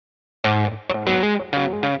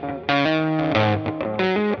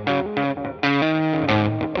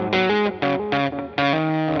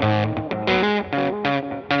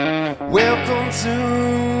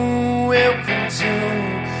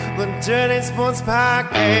Sports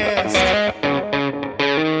Podcast.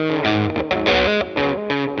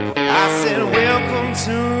 I said, welcome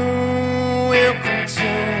to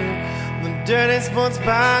the Dirty Sports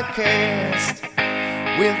Podcast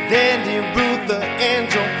with Andy Ruther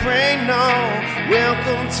and Joe Prano.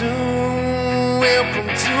 Welcome to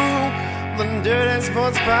the Dirty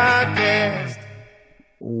Sports Podcast.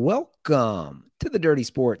 Welcome to the Dirty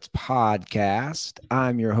Sports Podcast.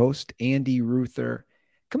 I'm your host, Andy Ruther,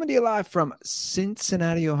 coming to you live from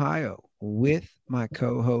Cincinnati, Ohio, with my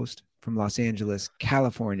co-host from Los Angeles,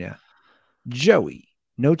 California, Joey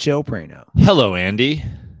No Chill Prano. Hello, Andy.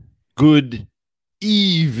 Good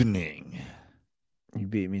evening. You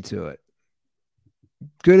beat me to it.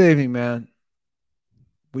 Good evening, man.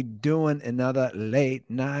 We doing another late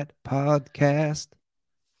night podcast.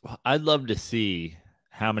 Well, I'd love to see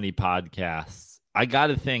how many podcasts. I got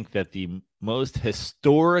to think that the most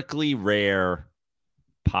historically rare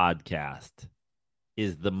podcast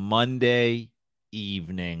is the Monday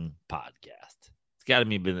evening podcast. It's got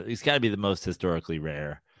to be the most historically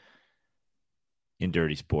rare in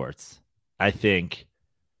Dirty Sports. I think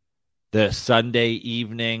the Sunday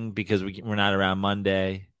evening, because we're not around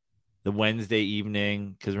Monday, the Wednesday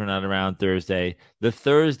evening because we're not around Thursday, the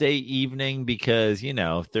Thursday evening because,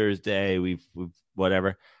 Thursday we've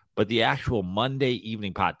whatever. But the actual Monday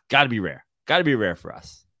evening pod, got to be rare. Got to be rare for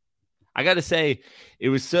us. I got to say,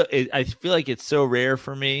 I feel like it's so rare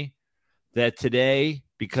for me that today,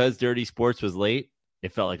 because Dirty Sports was late,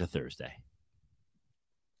 it felt like a Thursday.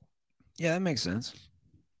 Yeah, that makes sense.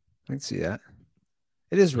 I can see that.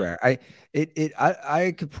 It is rare. I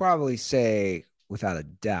could probably say without a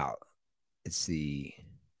doubt, it's the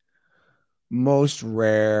most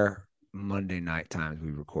rare Monday night times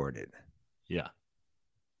we recorded. Yeah.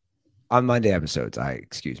 On Monday episodes,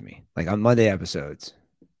 like on Monday episodes.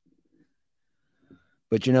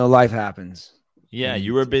 But life happens. Yeah,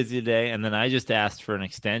 you were busy today, and then I just asked for an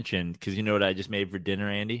extension because you know what I just made for dinner,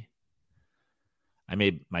 Andy? I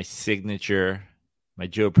made my Joe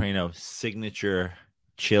Prano signature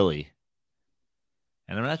chili.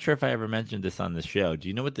 And I'm not sure if I ever mentioned this on the show. Do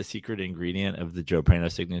you know what the secret ingredient of the Joe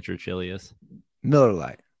Prano signature chili is? Miller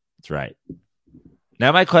Lite. That's right.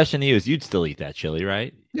 Now, my question to you is, you'd still eat that chili,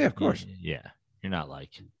 right? Yeah, of course. Yeah. You're not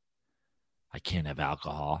like, I can't have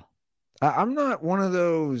alcohol. I'm not one of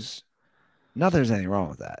those. Not that there's anything wrong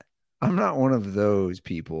with that. I'm not one of those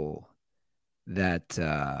people that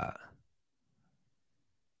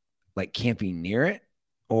like can't be near it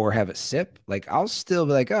or have a sip. Like I'll still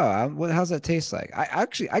be like, how's that taste like? I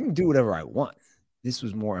can do whatever I want. This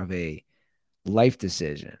was more of a life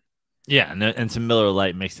decision. Yeah, and some Miller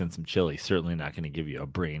Lite mixed in some chili. Certainly not going to give you a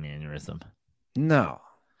brain aneurysm. No.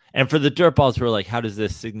 And for the dirtballs who are like, how does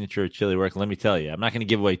this signature chili work? Let me tell you, I'm not going to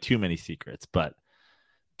give away too many secrets, but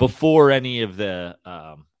before any of the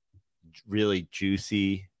really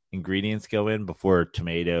juicy ingredients go in, before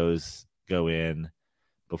tomatoes go in,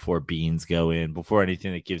 before beans go in, before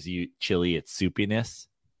anything that gives you chili its soupiness,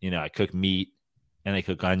 I cook meat and I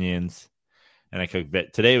cook onions and I cook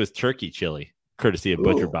today was turkey chili, courtesy of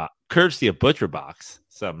Butcher Box,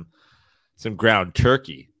 some ground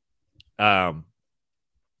turkey.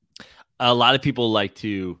 A lot of people like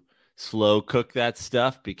to slow cook that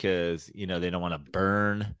stuff because, they don't want to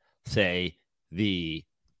burn, say, the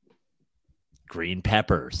green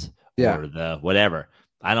peppers or the whatever.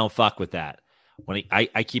 I don't fuck with that. When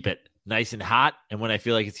I keep it nice and hot, and when I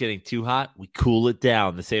feel like it's getting too hot, we cool it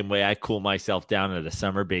down the same way I cool myself down at a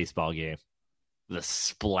summer baseball game with a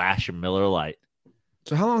splash of Miller Lite.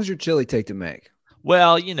 So how long does your chili take to make?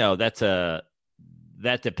 Well, that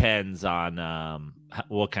depends on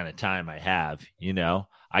what kind of time I have.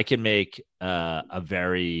 I can make I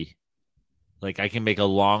can make a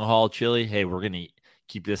long haul chili. Hey, we're gonna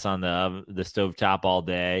keep this on the stovetop all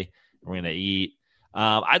day. We're gonna eat.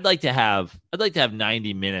 I'd like to have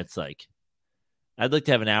 90 minutes. I'd like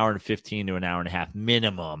to have an hour and 15 to an hour and a half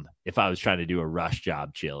minimum if I was trying to do a rush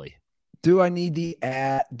job chili. Do I need to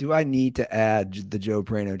add the Joe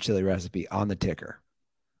Prano chili recipe on the ticker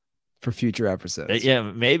for future episodes? Yeah,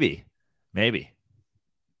 maybe.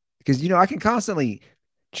 Because I can constantly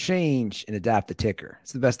change and adapt the ticker.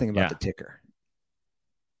 It's the best thing about the ticker.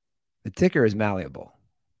 The ticker is malleable.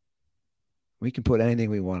 We can put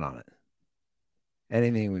anything we want on it.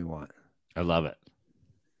 Anything we want. I love it.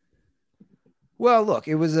 Well, look,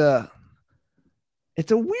 it's a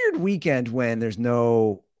weird weekend when there's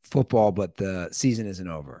no football, but the season isn't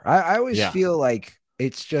over. I always feel like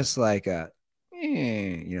it's just like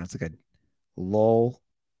it's like a lull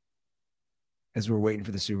as we're waiting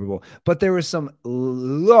for the Super Bowl. But there was some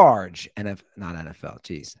large not NFL,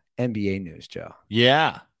 NBA news, Joe.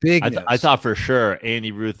 Yeah. Big news. I thought for sure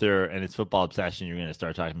Andy Ruther and his football obsession, you're going to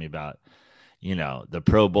start talking to me about, the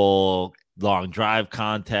Pro Bowl long drive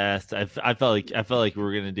contest. I felt like we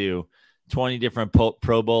were going to do 20 different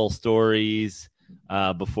Pro Bowl stories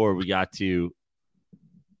before we got to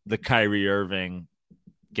the Kyrie Irving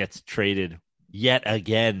gets traded yet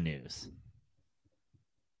again news.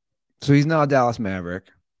 So he's now a Dallas Maverick.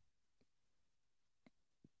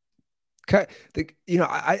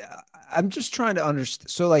 I'm just trying to understand.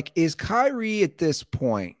 So, like, is Kyrie at this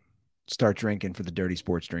point start drinking for the dirty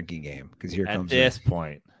sports drinking game? Because here comes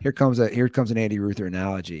an Andy Ruther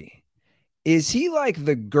analogy. Is he like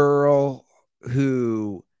the girl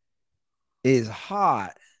who is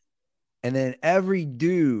hot, and then every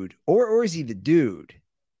dude, or is he the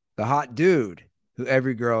hot dude who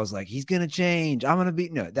every girl is like, he's gonna change.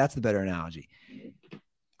 No, that's the better analogy.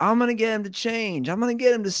 I'm going to get him to change. I'm going to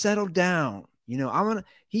get him to settle down.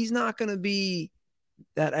 He's not going to be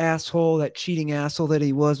that asshole, that cheating asshole that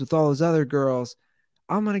he was with all those other girls.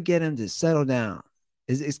 I'm going to get him to settle down.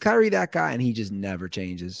 Is Kyrie that guy and he just never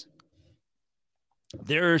changes?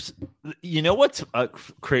 There's, what's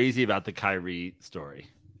crazy about the Kyrie story?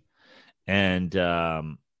 And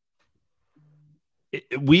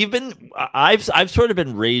I've sort of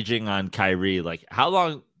been raging on Kyrie. Like, how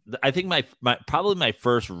long? I think my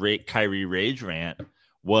first Kyrie rage rant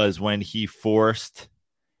was when he forced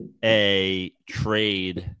a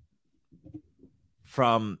trade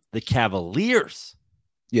from the Cavaliers.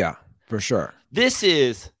 Yeah, for sure. This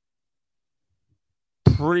is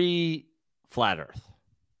pre-Flat Earth.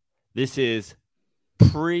 This is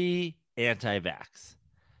pre-anti-vax.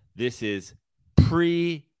 This is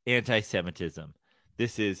pre-anti-Semitism.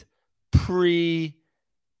 This is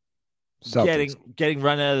getting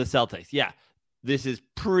run out of the Celtics. Yeah. This is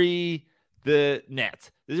pre the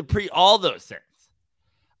Nets. This is pre all those things.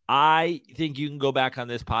 I think you can go back on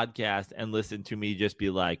this podcast and listen to me just be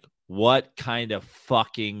like, what kind of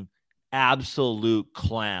fucking absolute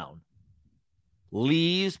clown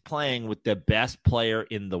leaves playing with the best player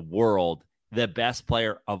in the world, the best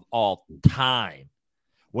player of all time,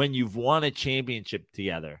 when you've won a championship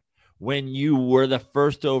together, when you were the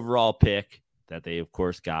first overall pick that they, of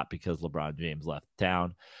course, got because LeBron James left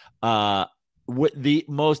town. With the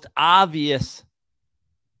most obvious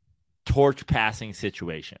torch passing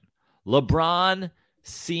situation. LeBron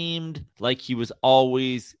seemed like he was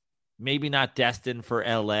always maybe not destined for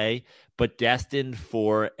LA, but destined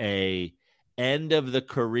for a end of the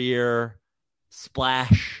career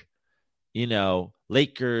splash,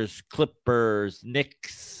 Lakers, Clippers,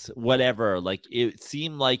 Knicks, whatever. Like, it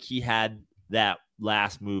seemed like he had that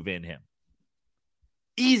last move in him.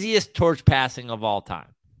 Easiest torch passing of all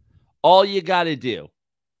time. All you got to do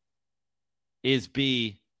is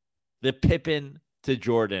be the Pippen to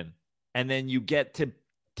Jordan, and then you get to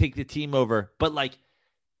take the team over, but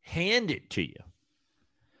hand it to you.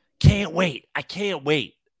 Can't wait. I can't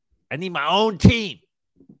wait. I need my own team.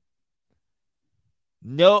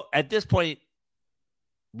 No, at this point,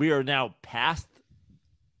 we are now past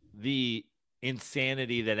the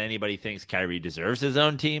insanity that anybody thinks Kyrie deserves his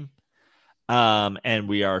own team. And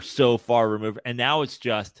we are so far removed. And now it's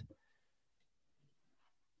just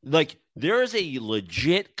there is a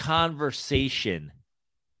legit conversation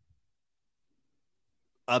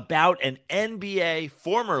about an NBA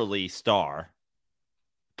formerly star,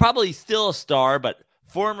 probably still a star, but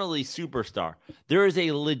formerly superstar. There is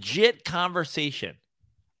a legit conversation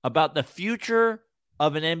about the future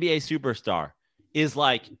of an NBA superstar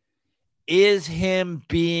is him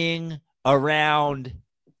being around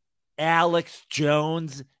Alex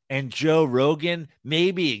Jones and Joe Rogan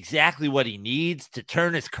maybe exactly what he needs to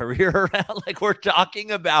turn his career around? We're talking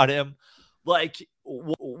about him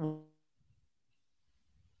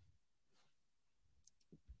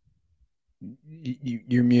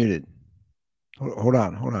You're muted. Hold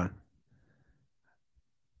on.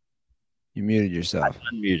 You muted yourself.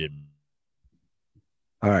 I'm unmuted.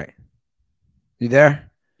 All right. You there?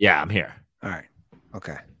 Yeah, I'm here. All right.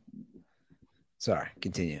 Okay. Sorry.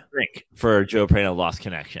 Continue. Drink for Joe Prano lost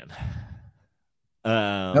connection.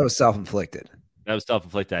 That was self-inflicted.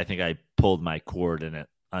 I think I pulled my cord and it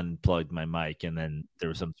unplugged my mic, and then there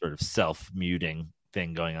was some sort of self-muting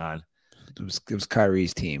thing going on. It was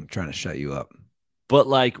Kyrie's team trying to shut you up. But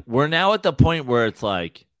we're now at the point where it's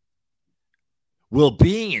will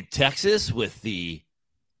being in Texas with the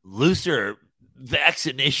looser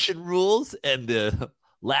vaccination rules and the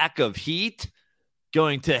lack of heat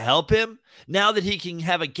going to help him now that he can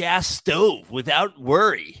have a gas stove without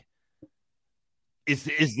worry? Is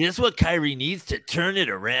this what Kyrie needs to turn it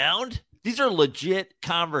around? These are legit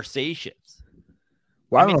conversations.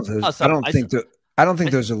 Well, I don't know if those. I don't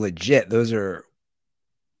think those are legit. Those are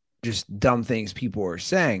just dumb things people are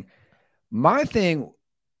saying. My thing,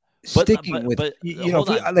 sticking with you know,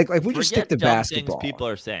 if we just stick to basketball, people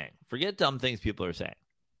are saying. Forget dumb things people are saying.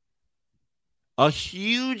 A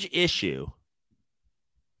huge issue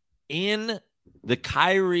in the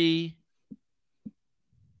Kyrie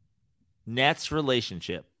Nets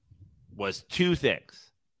relationship was two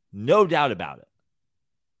things. No doubt about it.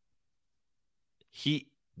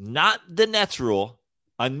 Not the Nets rule,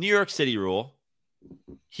 a New York City rule.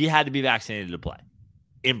 He had to be vaccinated to play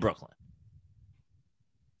in Brooklyn.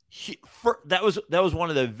 That was one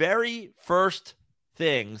of the very first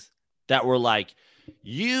things that were like,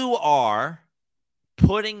 you are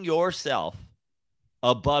putting yourself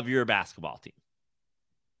above your basketball team.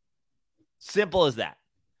 Simple as that.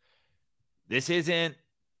 This isn't,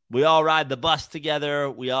 we all ride the bus together.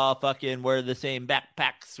 We all fucking wear the same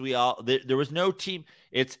backpacks. There was no team.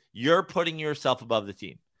 It's you're putting yourself above the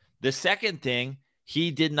team. The second thing,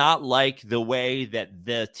 he did not like the way that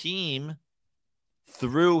the team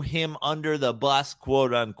threw him under the bus,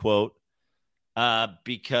 quote unquote,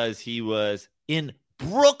 because he was in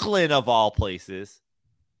Brooklyn of all places,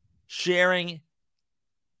 sharing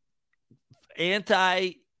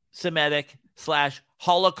anti-Semitic /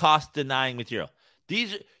 Holocaust denying material.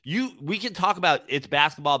 We can talk about it's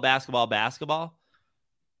basketball,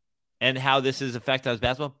 and how this is affecting his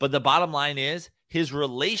basketball. But the bottom line is his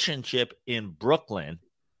relationship in Brooklyn,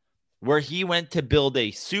 where he went to build a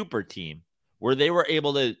super team, where they were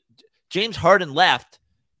able to. James Harden left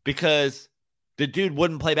because the dude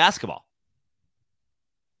wouldn't play basketball.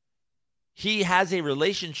 He has a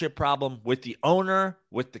relationship problem with the owner,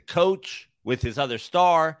 with the coach, with his other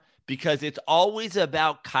star, because it's always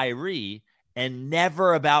about Kyrie and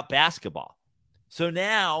never about basketball. So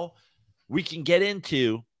now we can get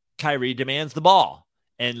into Kyrie demands the ball,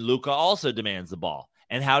 and Luka also demands the ball.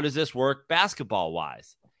 And how does this work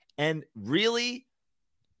basketball-wise? And really,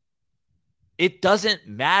 it doesn't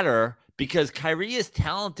matter because Kyrie is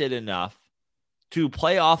talented enough to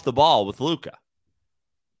play off the ball with Luka.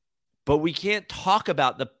 But we can't talk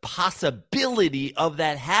about the possibility of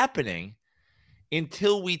that happening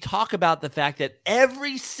until we talk about the fact that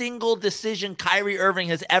every single decision Kyrie Irving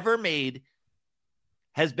has ever made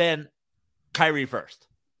has been Kyrie first.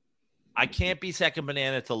 I can't be second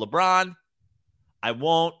banana to LeBron. I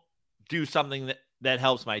won't do something that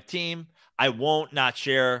helps my team. I won't not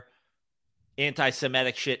share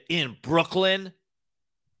anti-Semitic shit in Brooklyn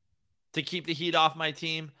to keep the heat off my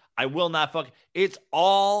team. I will not It's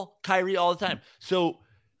all Kyrie all the time. So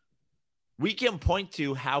we can point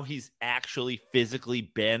to how he's actually physically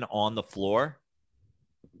been on the floor.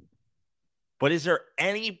 But is there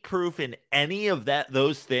any proof in any of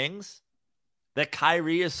those things that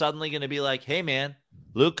Kyrie is suddenly going to be like, hey, man,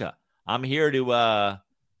 Luka, I'm here to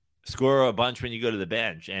score a bunch when you go to the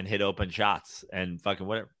bench and hit open shots and fucking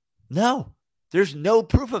whatever? No, there's no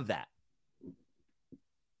proof of that.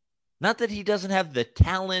 Not that he doesn't have the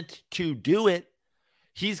talent to do it.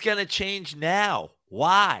 He's going to change now.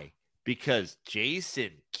 Why? Because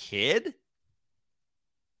Jason Kidd?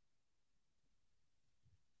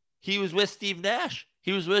 He was with Steve Nash.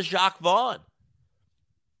 He was with Jacques Vaughn.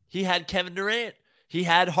 He had Kevin Durant. He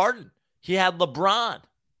had Harden. He had LeBron.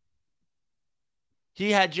 He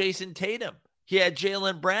had Jason Tatum. He had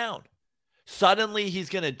Jaylen Brown. Suddenly he's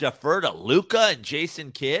going to defer to Luka and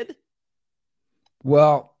Jason Kidd?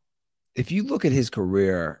 Well, if you look at his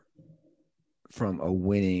career from a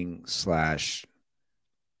winning /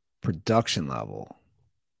 production level,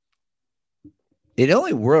 it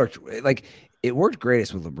only worked it worked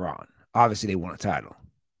greatest with LeBron. Obviously, they won a title.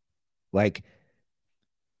 Like,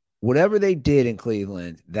 whatever they did in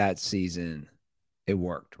Cleveland that season, it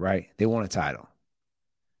worked, right? They won a title.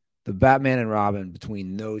 The Batman and Robin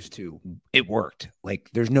between those two, it worked.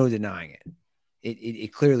 Like, there's no denying it.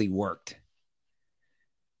 It clearly worked.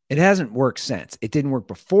 It hasn't worked since. It didn't work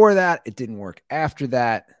before that. It didn't work after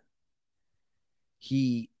that.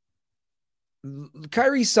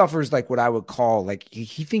 Kyrie suffers like what I would call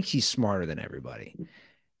he thinks he's smarter than everybody.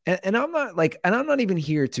 And I'm not even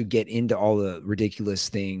here to get into all the ridiculous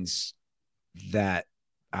things that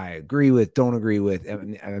I agree with, don't agree with.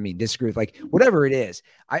 I mean, disagree with, whatever it is.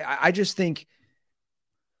 I just think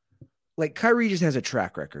Kyrie just has a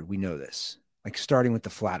track record. We know this, starting with the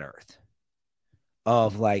flat earth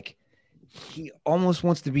of he almost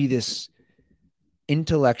wants to be this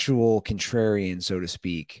intellectual contrarian, so to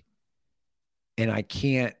speak. And I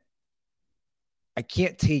can't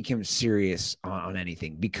take him serious on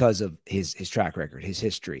anything because of his track record, his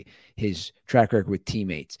history, his track record with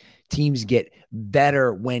teammates. Teams get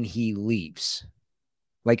better when he leaves.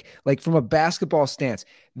 Like from a basketball stance,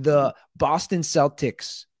 the Boston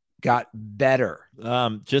Celtics got better.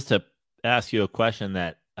 Just to ask you a question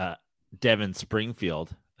that Devin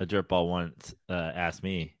Springfield, a dirtball, once asked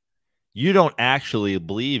me. You don't actually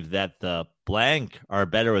believe that the blank are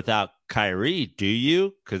better without Kyrie, do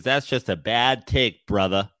you? Because that's just a bad take,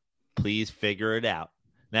 brother. Please figure it out.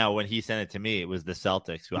 Now, when he sent it to me, it was the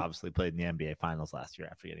Celtics, who obviously played in the NBA Finals last year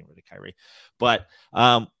after getting rid of Kyrie. But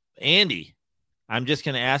Andy, I'm just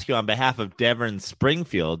going to ask you on behalf of Devin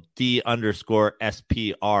Springfield,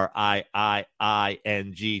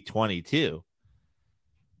 D_SPRIIING 22.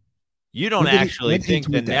 You don't actually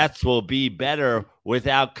think the Nets will be better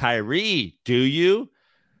without Kyrie, do you?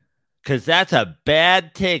 Because that's a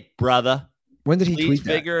bad take, brother. When did he tweet that? Please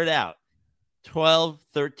figure it out.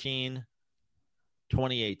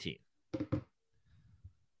 12/13/2018.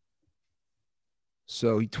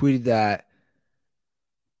 So he tweeted that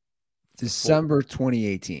December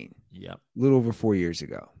 2018. Yep. A little over 4 years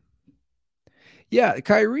ago. Yeah,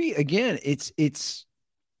 Kyrie, again, it's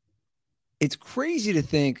crazy to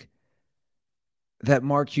think that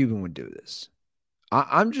Mark Cuban would do this.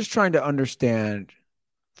 I'm just trying to understand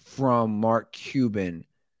from Mark Cuban,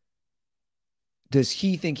 does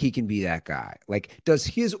he think he can be that guy? Like, does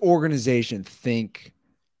his organization think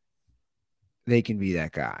they can be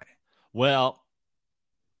that guy? Well,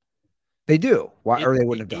 they do. Why? Or they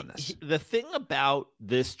wouldn't have done this. The thing about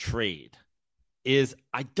this trade is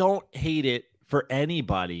I don't hate it for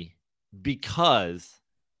anybody because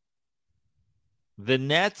the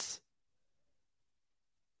Nets,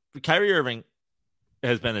 Kyrie Irving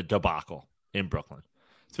has been a debacle in Brooklyn.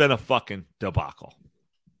 It's been a fucking debacle.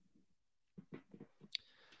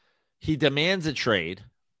 He demands a trade,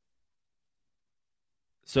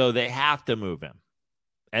 so they have to move him.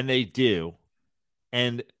 And they do.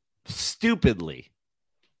 And stupidly,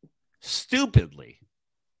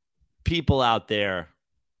 people out there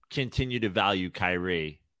continue to value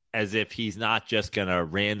Kyrie as if he's not just going to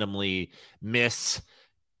randomly miss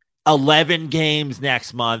 11 games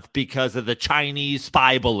next month because of the Chinese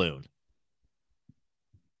spy balloon.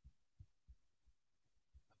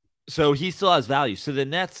 So he still has value. So the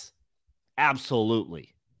Nets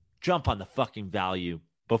absolutely jump on the fucking value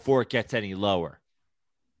before it gets any lower.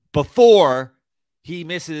 Before he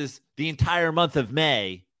misses the entire month of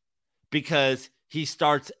May because he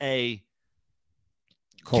starts a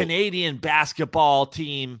Canadian basketball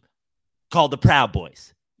team called the Proud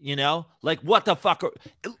Boys. You know? Like, what the fuck?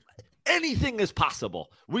 Anything is possible.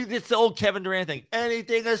 It's the old Kevin Durant thing.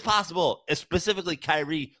 Anything is possible. Specifically,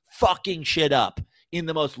 Kyrie fucking shit up in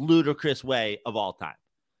the most ludicrous way of all time.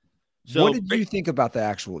 So, what did you think about the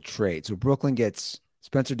actual trade? So Brooklyn gets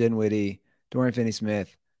Spencer Dinwiddie, Dorian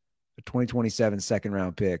Finney-Smith, a 2027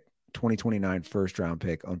 second-round pick, 2029 first-round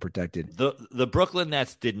pick, unprotected. The Brooklyn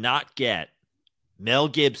Nets did not get Mel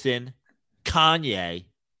Gibson, Kanye,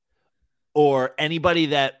 or anybody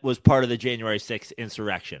that was part of the January 6th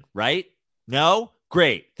insurrection, right? No?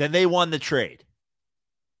 Great. Then they won the trade.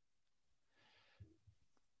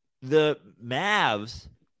 The Mavs,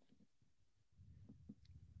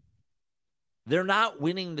 they're not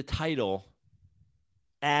winning the title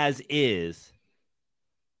as is,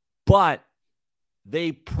 but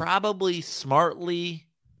they probably smartly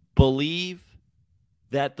believe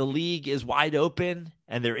that the league is wide open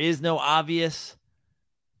and there is no obvious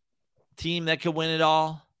team that could win it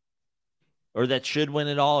all or that should win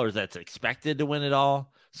it all or that's expected to win it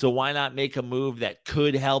all. So why not make a move that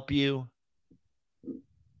could help you?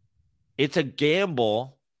 It's a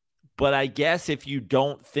gamble, but I guess if you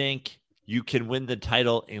don't think you can win the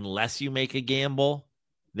title unless you make a gamble,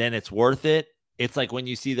 then it's worth it. It's like when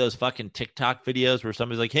you see those fucking TikTok videos where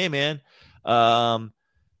somebody's like, hey, man,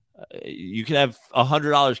 you can have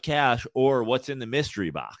 $100 cash or what's in the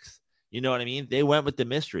mystery box. You know what I mean? They went with the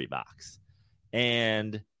mystery box.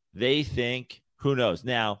 And they think, who knows?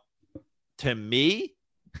 Now, to me,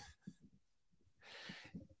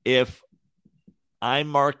 if I'm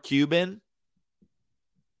Mark Cuban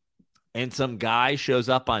and some guy shows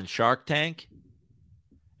up on Shark Tank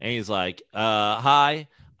and he's like, hi,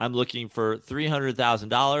 I'm looking for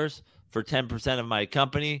 $300,000 for 10% of my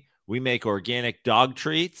company. We make organic dog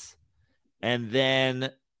treats. And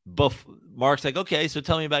then Mark's like, okay, so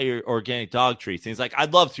tell me about your organic dog treats. And he's like,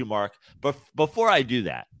 I'd love to, Mark. But before I do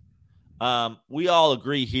that, we all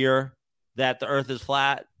agree here that the earth is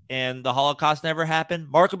flat and the Holocaust never happened.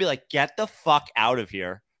 Mark would be like, get the fuck out of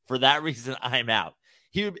here. For that reason, I'm out.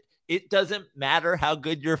 It doesn't matter how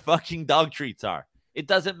good your fucking dog treats are. It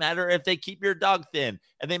doesn't matter if they keep your dog thin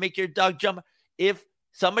and they make your dog jump. If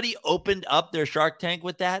somebody opened up their Shark Tank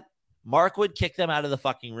with that, Mark would kick them out of the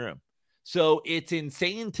fucking room. So it's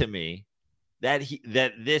insane to me that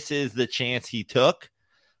this is the chance he took.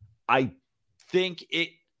 I think it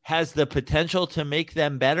has the potential to make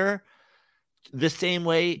them better, the same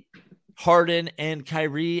way Harden and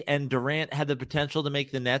Kyrie and Durant had the potential to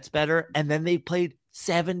make the Nets better. And then they played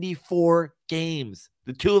 74 games.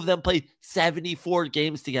 The two of them played 74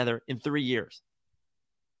 games together in 3 years.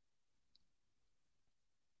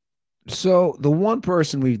 So the one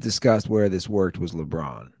person we've discussed where this worked was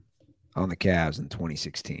LeBron on the Cavs in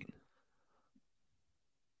 2016.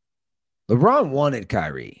 LeBron wanted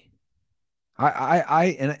Kyrie.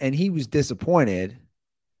 And he was disappointed.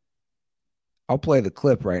 I'll play the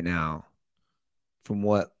clip right now from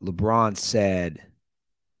what LeBron said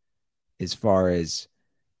as far as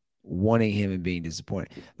wanting him and being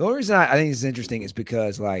disappointed. The only reason I think it's interesting is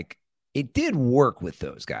because, like, it did work with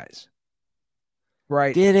those guys.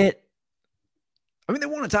 Right? Did it? I mean, they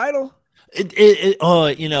won a title.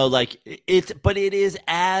 But it is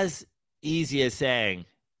as easy as saying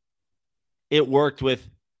it worked with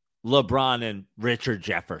LeBron and Richard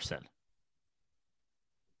Jefferson.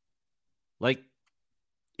 Like,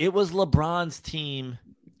 it was LeBron's team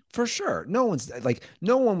for sure. No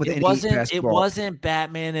one with any basketball. It wasn't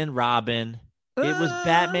Batman and Robin. It was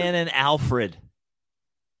Batman and Alfred.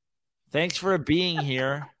 Thanks for being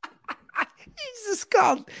here. He's just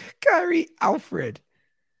called Kyrie Alfred.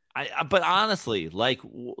 But honestly, like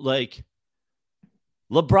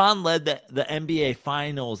LeBron led the NBA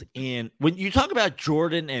Finals in. When you talk about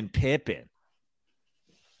Jordan and Pippen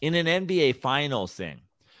in an NBA Finals thing,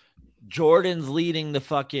 Jordan's leading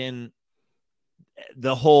the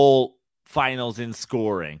whole finals in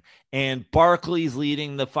scoring, and Barkley's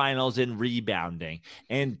leading the finals in rebounding,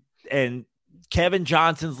 and Kevin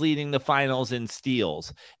Johnson's leading the finals in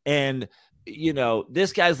steals, and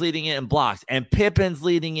this guy's leading it in blocks, and Pippen's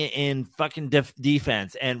leading it in fucking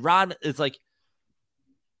defense, and Rod. It's like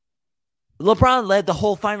LeBron led the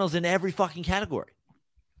whole finals in every fucking category.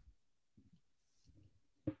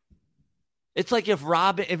 It's like if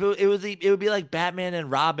Robin, it would be like Batman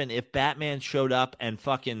and Robin if Batman showed up and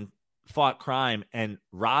fucking fought crime and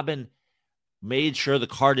Robin made sure the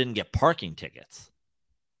car didn't get parking tickets.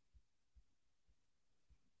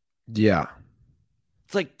 Yeah.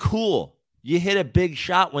 It's like, cool. You hit a big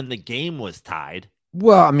shot when the game was tied.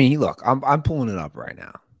 Well, I mean, look, I'm pulling it up right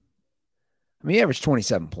now. I mean, he averaged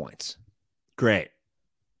 27 points. Great.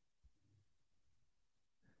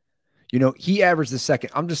 He averaged the second.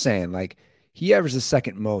 I'm just saying, like, he averaged the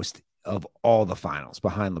second most of all the finals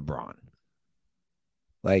behind LeBron.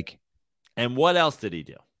 Like, and what else did he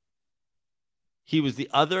do? He was the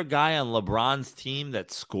other guy on LeBron's team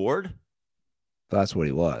that scored. That's what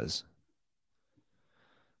he was.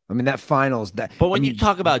 I mean, that finals. But when you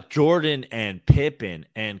talk about Jordan and Pippen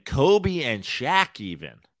and Kobe and Shaq,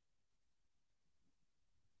 even.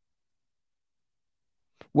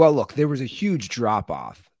 Well, look, there was a huge drop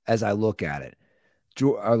off as I look at it.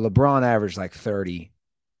 LeBron averaged like 30,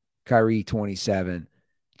 Kyrie 27,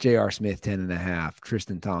 J.R. Smith 10.5,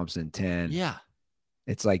 Tristan Thompson 10. Yeah.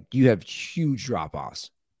 It's like you have huge drop-offs.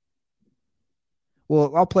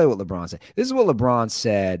 Well, I'll play what LeBron said. This is what LeBron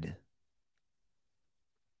said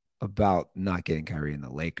about not getting Kyrie in the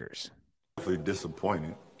Lakers. Definitely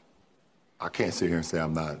disappointed. I can't sit here and say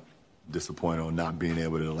I'm not disappointed on not being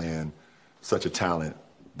able to land such a talent,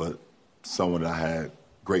 but someone that I had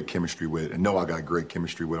great chemistry with, and know I got great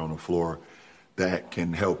chemistry with on the floor that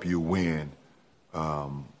can help you win,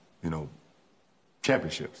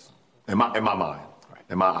 championships in my mind,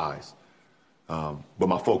 in my eyes. But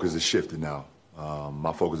my focus has shifted now.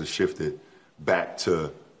 My focus has shifted back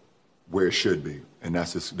to where it should be, and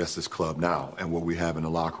that's this club now, and what we have in the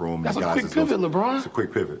locker room. That's a quick pivot, LeBron. It's a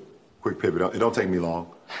quick pivot. It don't take me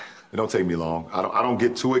long. It don't take me long. I don't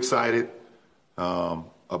get too excited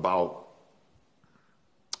about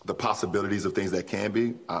the possibilities of things that can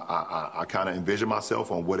be. I kind of envision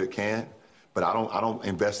myself on what it can, but I don't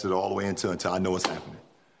invest it all the way until I know it's happening.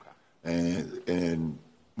 And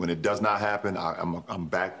when it does not happen, I'm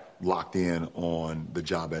back locked in on the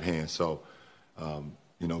job at hand. So,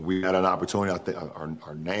 we had an opportunity. I think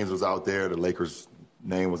our names was out there. The Lakers'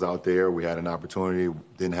 name was out there. We had an opportunity.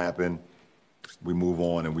 Didn't happen. We move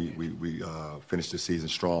on, and we finished the season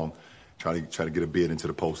strong. Try to get a bid into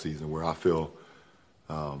the postseason, where I feel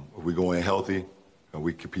if we go in healthy,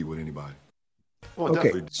 we compete with anybody. Well, okay,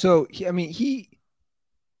 definitely. So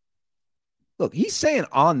he's saying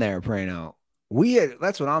on there, Prano,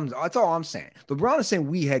 that's all I'm saying. LeBron is saying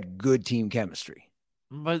we had good team chemistry.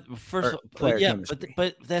 But first, player yeah, chemistry.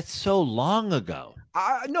 but that's so long ago.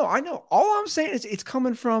 No, I know. All I'm saying is it's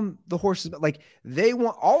coming from the horses. Like they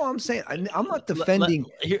want. All I'm saying, I'm not defending.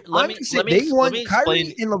 Let me Kyrie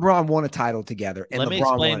explain. and LeBron won a title together, and Let me LeBron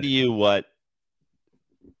explain won to it. you what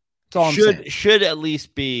That's all I'm saying. should at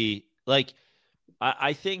least be like.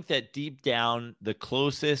 I think that deep down, the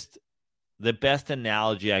best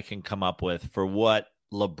analogy I can come up with for what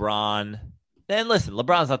LeBron. And listen,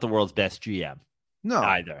 LeBron's not the world's best GM. No,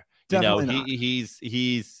 either. definitely not.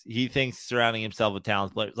 He thinks surrounding himself with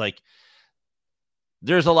talented players. Like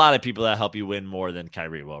there's a lot of people that help you win more than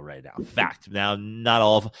Kyrie will right now. Fact. Now, not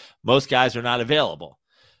all of most guys are not available,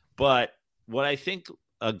 but what I think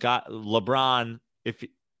LeBron,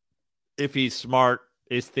 if he's smart,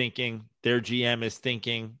 is thinking, their GM is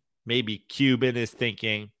thinking, maybe Cuban is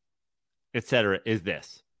thinking, etc., is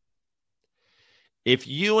this: if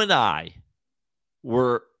you and I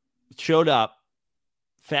showed up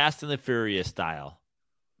Fast and the Furious style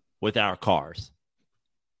with our cars,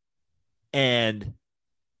 and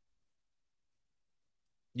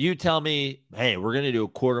you tell me, hey, we're going to do a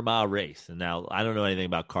 1/4 mile race. And now I don't know anything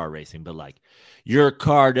about car racing, but like your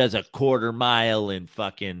car does a 1/4 mile in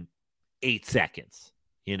fucking 8 seconds,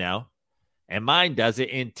 and mine does it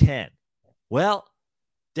in 10. Well,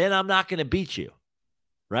 then I'm not going to beat you,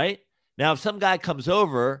 right? Now, if some guy comes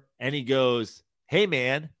over and he goes, hey,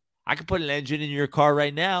 man, I can put an engine in your car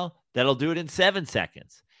right now that'll do it in 7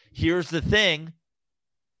 seconds. Here's the thing.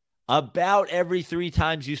 About every 3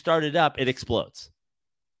 times you start it up, it explodes.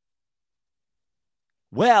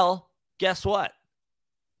 Well, guess what?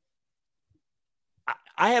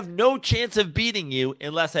 I have no chance of beating you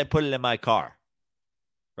unless I put it in my car,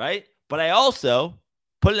 right? But I also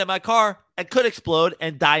put it in my car and could explode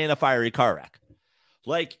and die in a fiery car wreck.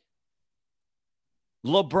 Like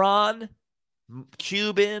LeBron,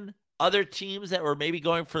 Cuban, other teams that were maybe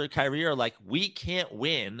going for Kyrie are like, we can't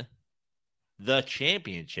win the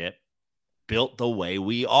championship built the way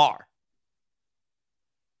we are.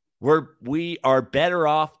 We are better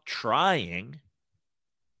off trying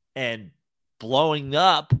and blowing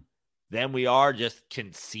up than we are just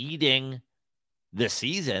conceding the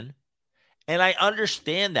season. And I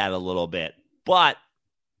understand that a little bit, but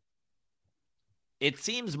it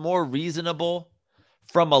seems more reasonable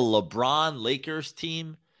from a LeBron Lakers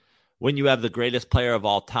team when you have the greatest player of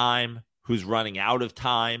all time who's running out of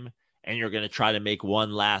time and you're going to try to make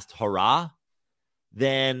one last hurrah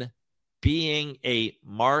than being a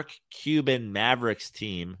Mark Cuban Mavericks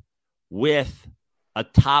team with a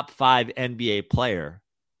top 5 NBA player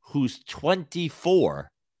who's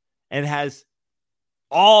 24 and has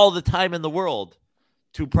all the time in the world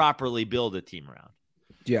to properly build a team around.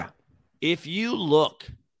 Yeah. If you look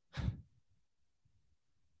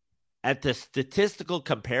at the statistical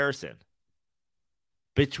comparison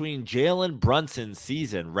between Jalen Brunson's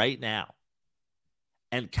season right now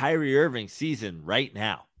and Kyrie Irving's season right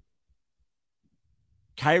now,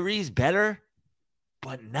 Kyrie's better,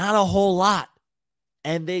 but not a whole lot.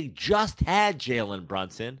 And they just had Jalen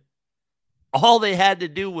Brunson. All they had to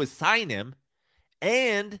do was sign him.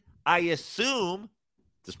 And I assume,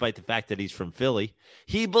 despite the fact that he's from Philly,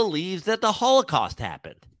 he believes that the Holocaust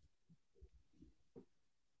happened.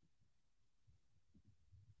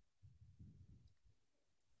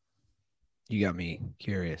 You got me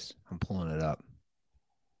curious. I'm pulling it up.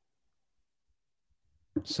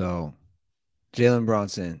 So, Jalen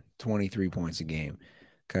Brunson, 23 points a game.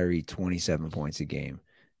 Kyrie, 27 points a game.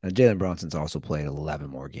 Now, Jalen Brunson's also played 11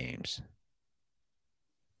 more games.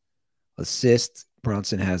 Assists,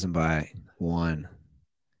 Brunson has him by 1.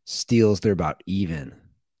 Steals, they're about even.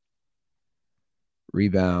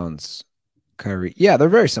 Rebounds, Kyrie. Yeah, they're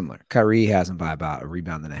very similar. Kyrie has him by about a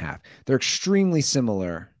rebound and a half. They're extremely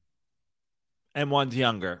similar. And one's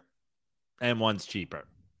younger. And one's cheaper.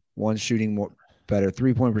 One's shooting more better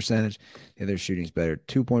 3-point percentage. The other shooting's better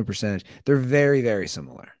 2-point percentage. They're very, very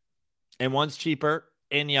similar. And one's cheaper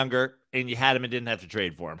and younger, and you had him and didn't have to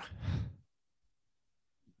trade for him.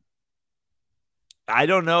 I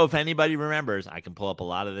don't know if anybody remembers. I can pull up a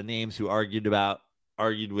lot of the names who argued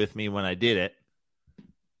with me when I did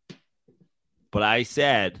it. But I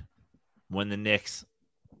said when the Knicks,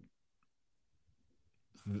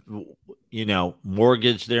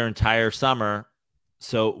 mortgaged their entire summer,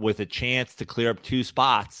 so with a chance to clear up 2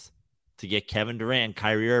 spots to get Kevin Durant,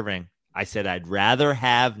 Kyrie Irving, I said I'd rather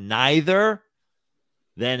have neither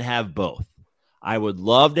than have both. I would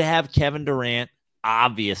love to have Kevin Durant,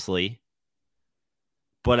 obviously,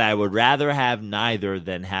 but I would rather have neither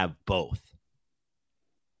than have both.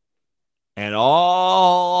 And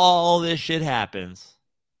all this shit happens.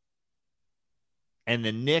 and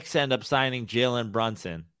the Knicks end up signing Jalen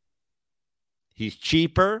Brunson, he's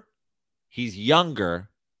cheaper, he's younger,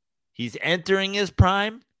 he's entering his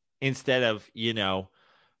prime instead of,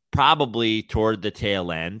 probably toward the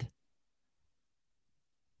tail end.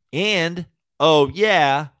 And, oh,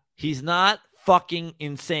 yeah, he's not fucking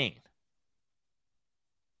insane.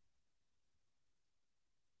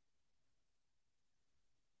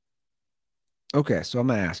 Okay, so I'm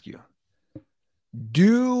going to ask you,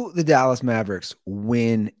 do the Dallas Mavericks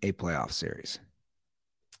win a playoff series?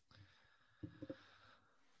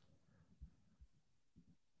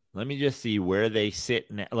 Let me just see where they sit.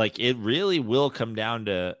 Like, it really will come down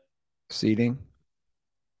to seeding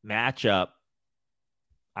matchup.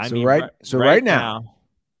 Right now,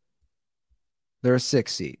 they're a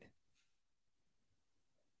 6 seed.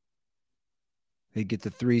 They get the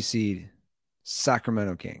 3 seed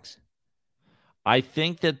Sacramento Kings. I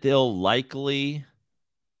think that they'll likely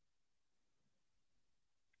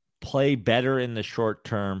play better in the short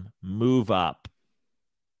term, move up.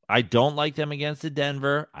 I don't like them against the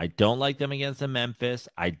Denver. I don't like them against the Memphis.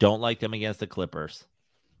 I don't like them against the Clippers.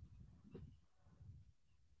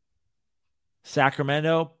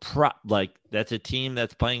 Sacramento, that's a team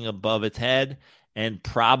that's playing above its head and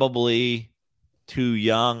probably too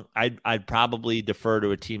young. I'd probably defer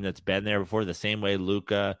to a team that's been there before, the same way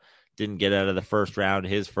Luka didn't get out of the first round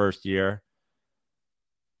his first year.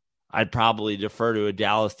 I'd probably defer to a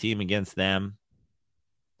Dallas team against them.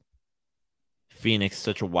 Phoenix,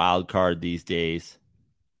 such a wild card these days.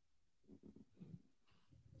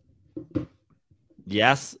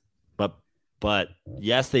 Yes, but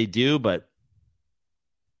yes, they do. But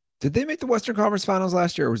did they make the Western Conference Finals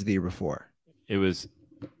last year, or was it the year before? It was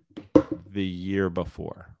the year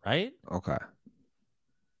before, right? Okay.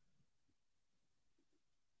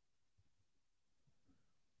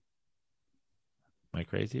 Am I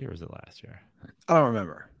crazy, or was it last year? I don't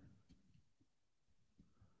remember.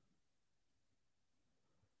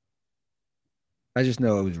 I just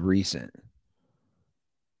know it was recent.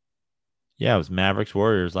 Yeah, it was Mavericks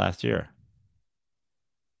Warriors last year.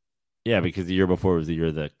 Yeah, because the year before was the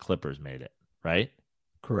year the Clippers made it, right?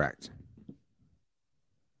 Correct.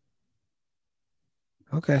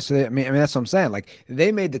 Okay, so I mean that's what I'm saying. Like,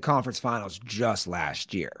 they made the conference finals just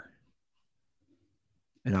last year,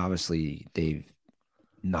 and obviously they've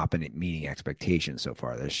not been meeting expectations so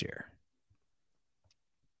far this year.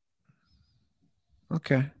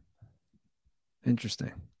 Okay,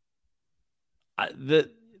 interesting.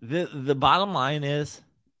 The bottom line is,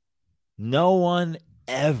 no one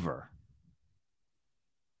ever,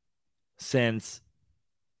 since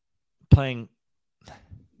playing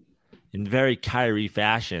in very Kyrie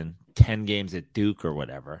fashion, 10 games at Duke or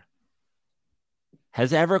whatever,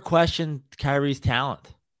 has ever questioned Kyrie's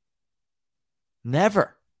talent.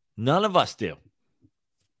 Never. None of us do.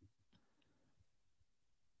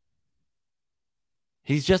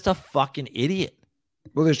 He's just a fucking idiot.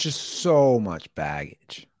 Well, there's just so much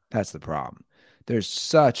baggage. That's the problem. There's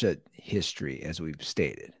such a history, as we've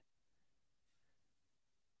stated.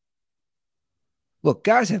 Look,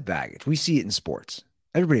 guys have baggage. We see it in sports.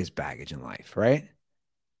 Everybody has baggage in life, right?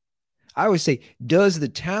 I always say,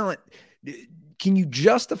 can you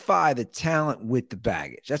justify the talent with the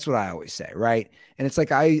baggage? That's what I always say, right? And it's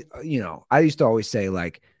like, I used to always say,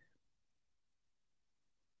 like,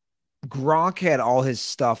 Gronk had all his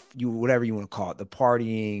stuff, whatever you want to call it, the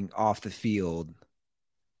partying off the field,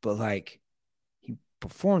 but like, he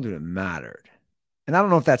performed when it mattered. And I don't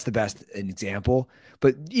know if that's the best example,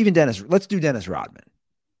 but even let's do Dennis Rodman.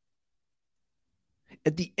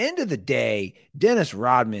 At the end of the day, Dennis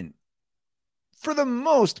Rodman, for the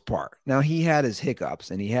most part, now he had his hiccups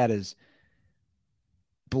and he had his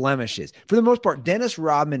blemishes. For the most part, Dennis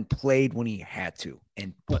Rodman played when he had to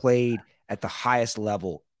and played at the highest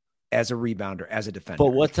level as a rebounder, as a defender.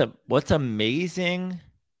 But what's amazing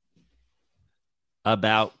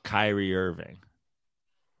about Kyrie Irving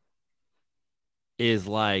is,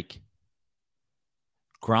 like,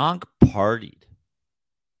 Gronk partied.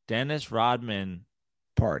 Dennis Rodman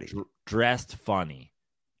partied. Dressed funny,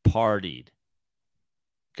 partied,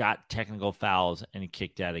 got technical fouls and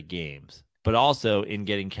kicked out of games. But also, in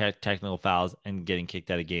getting technical fouls and getting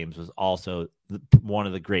kicked out of games, was also one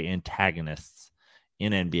of the great antagonists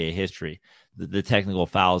in NBA history. The technical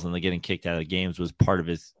fouls and the getting kicked out of games was part of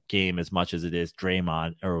his game as much as it is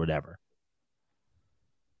Draymond or whatever.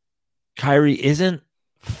 Kyrie isn't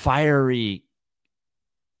fiery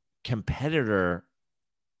competitor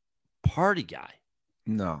party guy.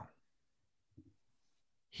 No.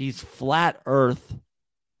 He's flat earth,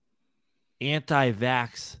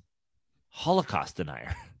 anti-vax, Holocaust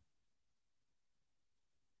denier.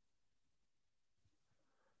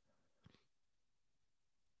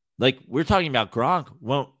 Like, we're talking about Gronk.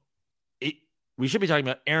 Well, we should be talking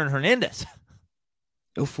about Aaron Hernandez.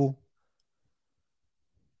 No fool.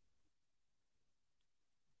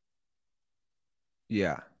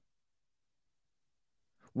 Yeah.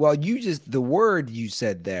 Well, the word you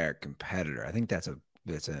said there, competitor. I think that's an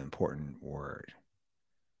important word.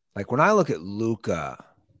 Like when I look at Luka,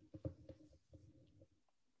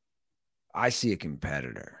 I see a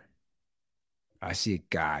competitor. I see a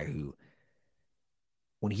guy who,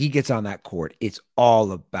 when he gets on that court, it's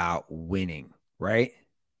all about winning, right?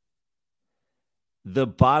 The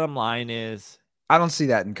bottom line is, I don't see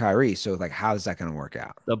that in Kyrie. So, like, how is that going to work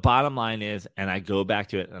out? the bottom line is, and I go back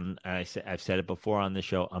to it, and I've said it before on the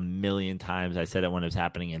show a million times. I said it when it was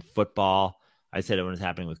happening in football. I said it when it was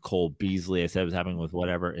happening with Cole Beasley. I said it was happening with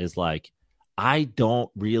whatever. Is like, I don't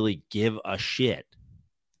really give a shit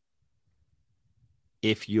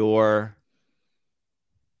if you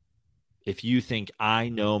think I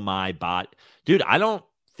know my bot. Dude, I don't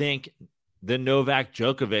think the Novak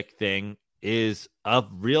Djokovic thing is a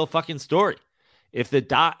real fucking story. If the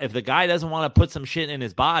guy doesn't want to put some shit in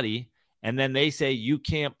his body, and then they say you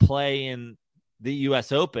can't play in the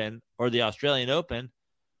U.S. Open or the Australian Open,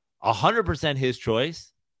 100% his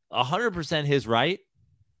choice, 100% his right.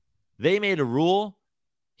 They made a rule.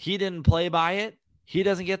 He didn't play by it. He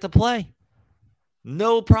doesn't get to play.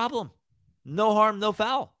 No problem. No harm, no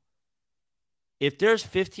foul. If there's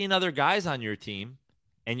 15 other guys on your team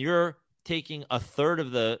and you're taking a third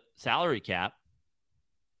of the salary cap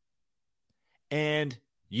and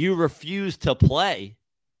you refuse to play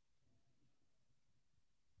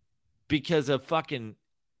because of fucking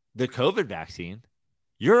the COVID vaccine,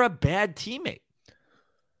 you're a bad teammate.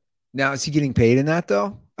 Now, is he getting paid in that,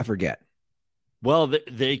 though? I forget. Well,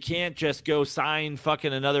 they can't just go sign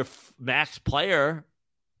fucking another max player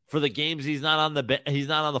for the games he's not on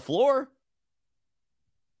the floor.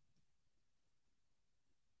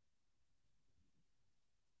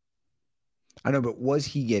 I know, but was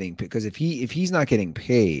he getting paid? Because if he's not getting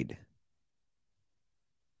paid,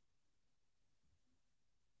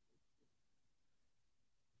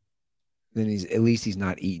 then he's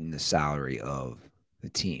not eating the salary of the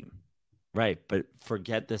team. Right, but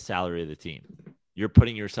forget the salary of the team. You're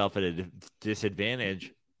putting yourself at a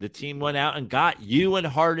disadvantage. The team went out and got you and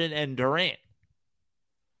Harden and Durant.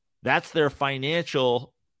 That's their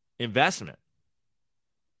financial investment.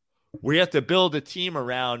 We have to build a team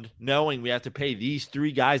around knowing we have to pay these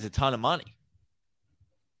three guys a ton of money.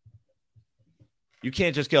 You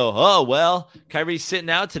can't just go, oh, well, Kyrie's sitting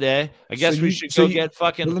out today. I guess we should go get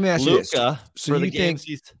fucking Luka for the games.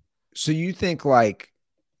 So you think, like,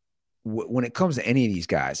 when it comes to any of these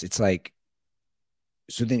guys, it's like,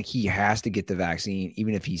 so then he has to get the vaccine,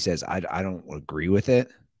 even if he says, I don't agree with it?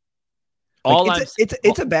 Like,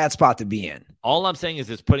 it's a bad spot to be in. All I'm saying is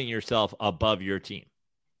it's putting yourself above your team.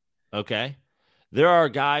 Okay? There are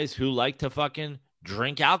guys who like to fucking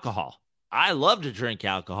drink alcohol. I love to drink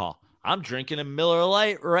alcohol. I'm drinking a Miller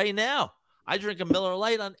Lite right now. I drink a Miller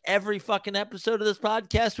Lite on every fucking episode of this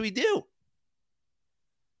podcast we do.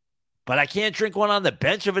 But I can't drink one on the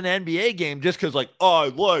bench of an NBA game just because, like, oh, I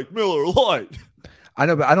like Miller Lite. I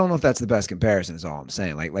know, but I don't know if that's the best comparison is all I'm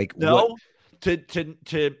saying. Like no,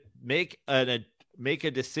 to make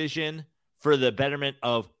a decision for the betterment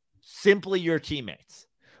of simply your teammates.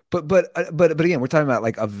 But again, we're talking about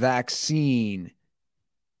like a vaccine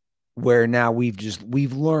where now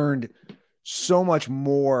we've learned so much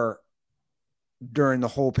more during the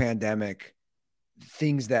whole pandemic,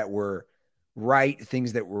 things that were right,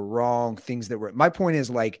 things that were wrong, things that were, my point is,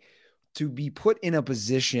 like, to be put in a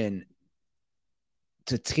position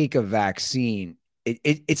to take a vaccine,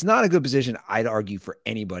 it's not a good position, I'd argue, for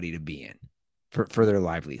anybody to be in for their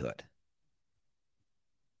livelihood.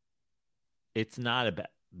 It's not about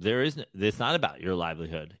it's not about your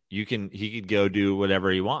livelihood. He could go do whatever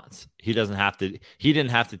he wants. He didn't have to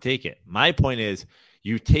take it. My point is,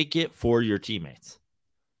 you take it for your teammates.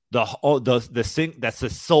 That's the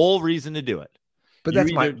sole reason to do it. But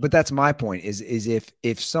that's my point is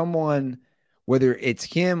if someone, whether it's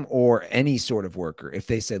him or any sort of worker, if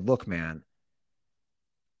they said, look, man,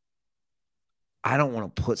 I don't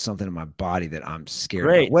want to put something in my body that I'm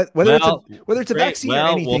scared of. Whether it's a vaccine or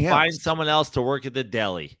anything else. We'll find someone else to work at the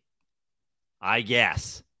deli, I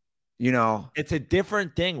guess. You know, it's a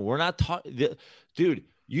different thing. We're not talking, dude.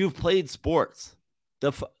 You've played sports,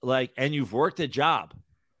 and you've worked a job.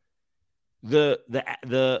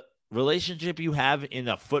 The relationship you have in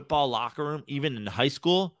a football locker room, even in high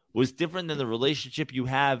school, was different than the relationship you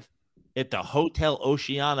have at the Hotel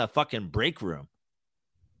Oceana fucking break room.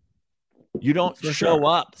 You don't For show sure.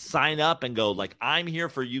 up, sign up, and go like, I'm here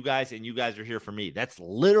for you guys and you guys are here for me. That's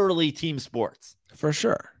literally team sports. For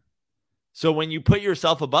sure. So when you put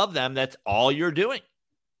yourself above them, that's all you're doing.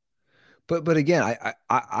 But again,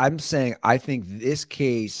 I'm saying I think this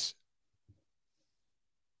case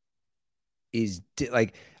is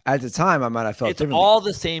like at the time I might have felt It's differently. all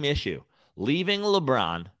the same issue. Leaving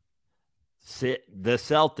LeBron, the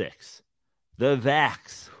Celtics, the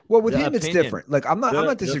Vax. Well, with the him, it's opinion, different. Like I'm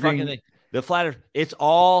not disagreeing. The flat earth. It's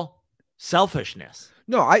all selfishness.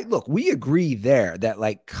 No, look, we agree there that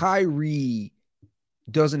like Kyrie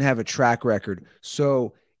doesn't have a track record.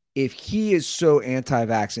 So if he is so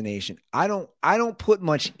anti-vaccination, I don't put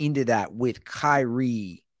much into that with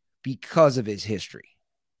Kyrie because of his history.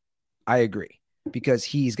 I agree. Because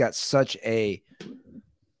he's got such a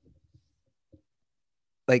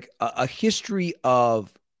history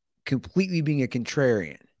of completely being a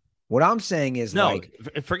contrarian. What I'm saying is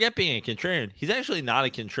forget being a contrarian. He's actually not a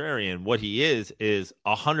contrarian. What he is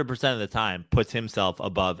 100% of the time puts himself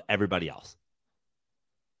above everybody else.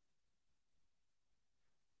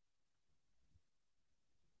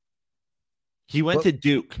 He went to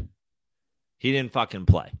Duke. He didn't fucking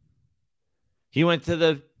play. He went to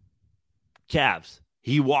the Cavs.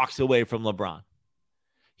 He walks away from LeBron.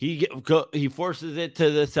 He forces it to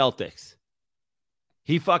the Celtics.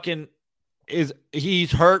 He's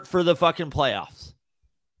hurt for the fucking playoffs.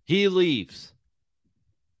 He leaves.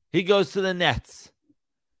 He goes to the Nets.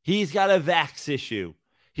 He's got a vax issue.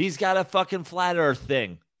 He's got a fucking flat earth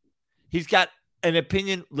thing. He's got an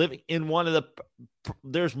opinion living in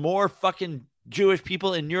there's more fucking Jewish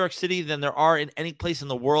people in New York City than there are in any place in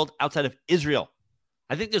the world outside of Israel.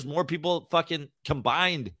 I think there's more people fucking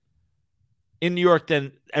combined in New York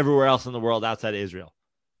than everywhere else in the world outside of Israel.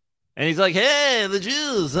 And he's like, hey, the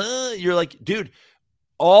Jews, huh? You're like, dude,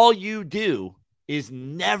 all you do is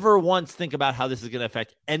never once think about how this is going to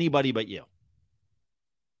affect anybody but you.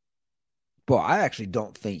 Well, I actually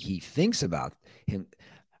don't think he thinks about him.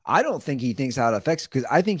 I don't think he thinks how it affects, because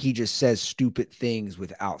I think he just says stupid things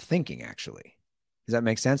without thinking, actually. Does that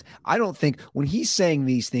make sense? I don't think when he's saying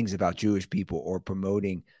these things about Jewish people or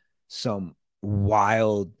promoting some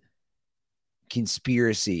wild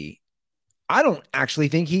conspiracy, I don't actually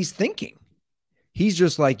think he's thinking. He's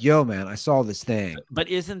just like, yo, man, I saw this thing. But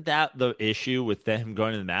isn't that the issue with him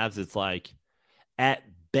going to the Mavs? It's like, at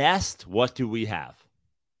best, what do we have?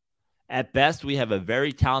 At best, we have a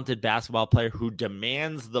very talented basketball player who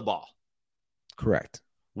demands the ball. Correct.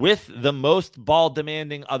 With the most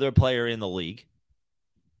ball-demanding other player in the league.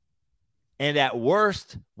 And at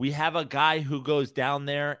worst, we have a guy who goes down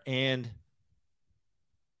there and,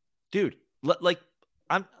 dude,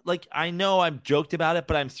 I know I've joked about it,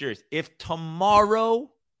 but I'm serious. If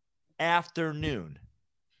tomorrow afternoon,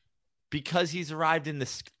 because he's arrived in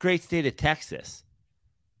the great state of Texas,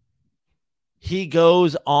 he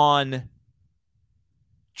goes on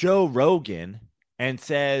Joe Rogan and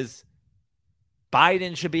says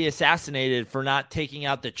Biden should be assassinated for not taking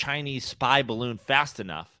out the Chinese spy balloon fast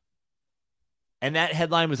enough, and that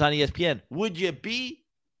headline was on ESPN, would you be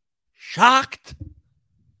shocked?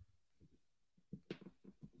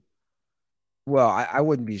 Well, I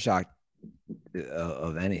wouldn't be shocked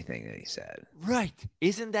of anything that he said. Right.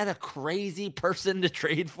 Isn't that a crazy person to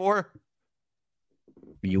trade for?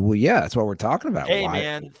 Well, yeah, that's what we're talking about. Hey,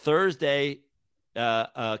 man, Thursday,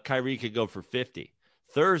 Kyrie could go for 50.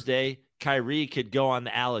 Thursday, Kyrie could go on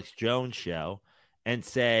the Alex Jones show and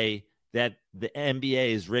say that the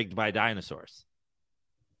NBA is rigged by dinosaurs.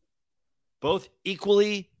 Both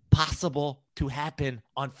equally possible to happen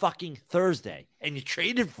on fucking Thursday, and you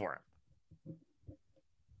traded for him.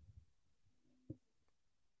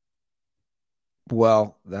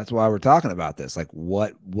 Well, that's why we're talking about this. Like,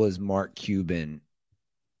 what was Mark Cuban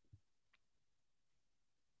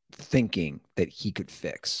thinking that he could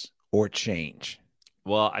fix or change?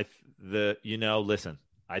 Well, listen,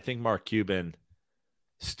 I think Mark Cuban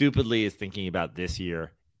stupidly is thinking about this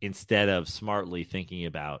year instead of smartly thinking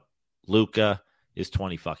about Luka is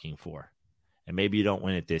 20-4. And maybe you don't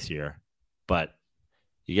win it this year, but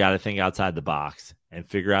you got to think outside the box and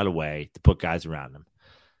figure out a way to put guys around him.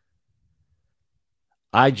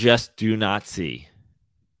 I just do not see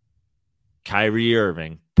Kyrie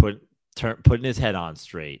Irving putting his head on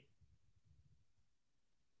straight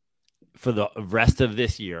for the rest of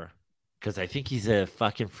this year, because I think he's a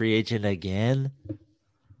fucking free agent again.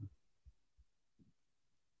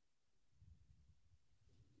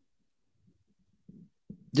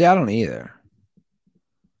 Yeah, I don't either.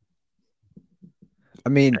 I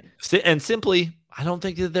mean, and simply, I don't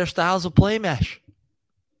think that their styles of play mesh.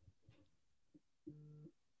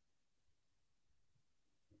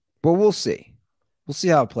 But we'll see. We'll see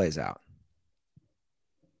how it plays out.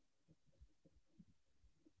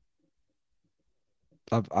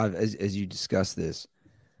 As you discuss this,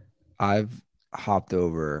 I've hopped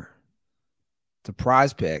over to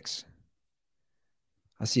Prize Picks.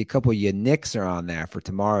 I see a couple of your Knicks are on there for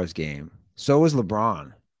tomorrow's game. So is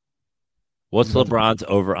LeBron. What's LeBron's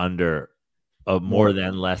over under of more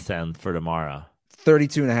than less than for tomorrow?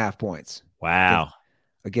 32.5 points. Wow.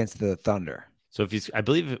 Against the Thunder. So if he's, I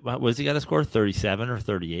believe, was he got to score 37 or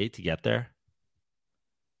 38 to get there?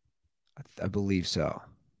 I believe so.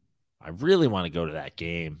 I really want to go to that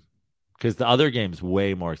game because the other game's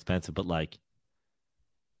way more expensive. But like,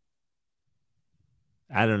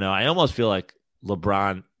 I don't know. I almost feel like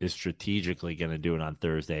LeBron is strategically going to do it on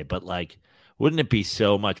Thursday. But like, wouldn't it be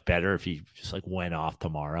so much better if he just like went off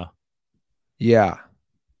tomorrow? Yeah.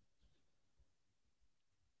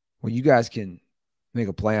 Well, you guys can make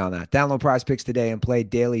a play on that. Download Prize Picks today and play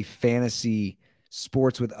daily fantasy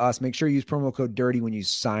sports with us. Make sure you use promo code DIRTY when you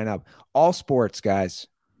sign up. All sports, guys.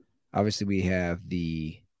 Obviously, we have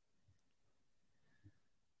the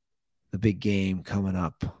big game coming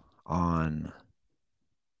up on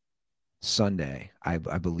Sunday. I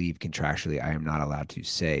believe contractually I am not allowed to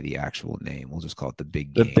say the actual name. We'll just call it the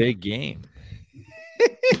big game. The big game.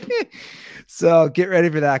 So get ready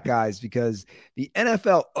for that, guys, because the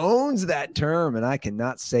NFL owns that term, and I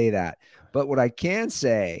cannot say that. But what I can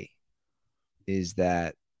say is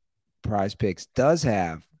that Prize Picks does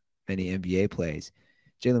have many NBA plays.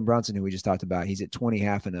 Jalen Brunson, who we just talked about, he's at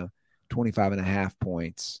 25.5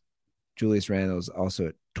 points. Julius Randle's also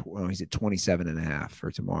at he's at 27.5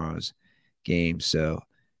 for tomorrow's game. So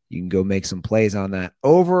you can go make some plays on that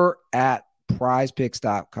over at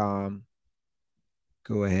prizepicks.com.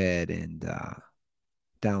 Go ahead and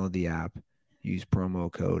download the app. Use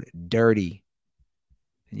promo code DIRTY.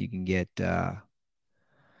 And you can get you'll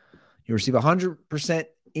receive 100%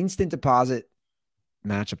 instant deposit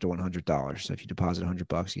match up to $100. So if you deposit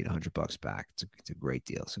 $100, you get $100 back. It's a great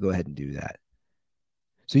deal. So go ahead and do that.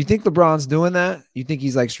 So you think LeBron's doing that? You think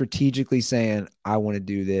he's like strategically saying, I want to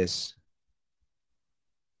do this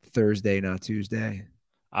Thursday, not Tuesday?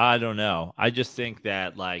 I don't know. I just think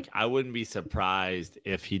that like I wouldn't be surprised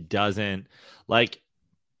if he doesn't like.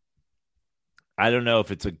 I don't know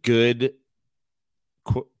if it's a good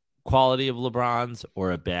quality of LeBron's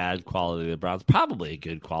or a bad quality of LeBron's. Probably a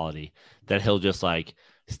good quality that he'll just like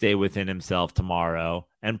stay within himself tomorrow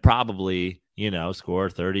and probably, score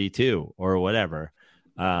 32 or whatever.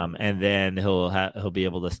 And then he'll be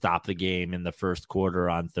able to stop the game in the first quarter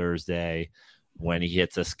on Thursday when he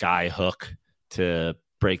hits a sky hook to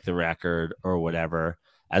break the record or whatever,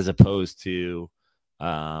 as opposed to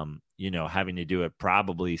having to do it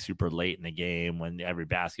probably super late in the game when every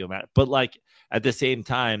basket matters. But like at the same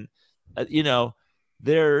time,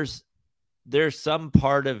 there's some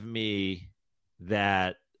part of me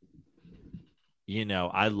that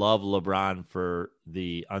I love LeBron for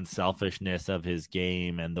the unselfishness of his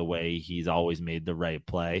game and the way he's always made the right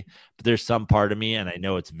play. But there's some part of me, and I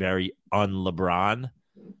know it's very un-LeBron,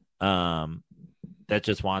 that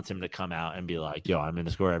just wants him to come out and be like, yo, I'm going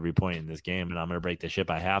to score every point in this game, and I'm going to break the shit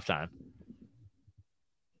by halftime.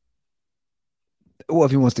 Well,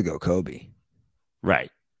 if he wants to go Kobe. Right.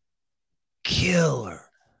 Killer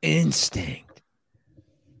instinct.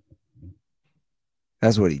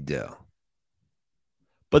 That's what he'd do.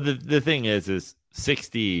 But the thing is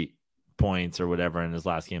 60 points or whatever in his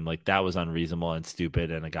last game, like that was unreasonable and stupid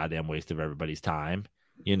and a goddamn waste of everybody's time.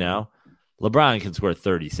 LeBron can score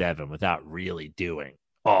 37 without really doing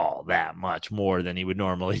all that much more than he would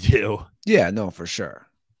normally do. Yeah, no, for sure.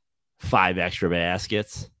 5 extra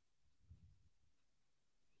baskets.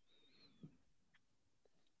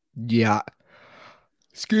 Yeah.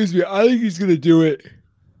 Excuse me. I think he's going to do it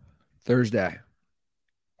Thursday.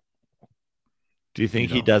 Do you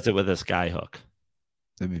think he does it with a sky hook?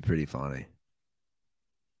 That'd be pretty funny.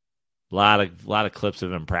 A lot of clips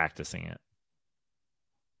of him practicing it.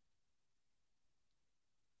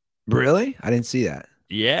 Really? I didn't see that.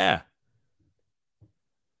 Yeah.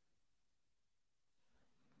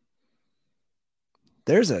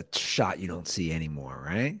 There's a shot you don't see anymore,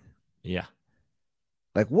 right? Yeah.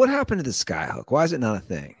 Like, what happened to the skyhook? Why is it not a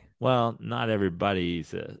thing? Well, not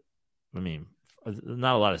everybody's.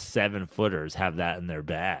 Not a lot of 7-footers have that in their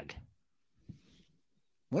bag.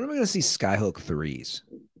 When am I going to see skyhook threes?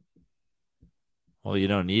 Well, you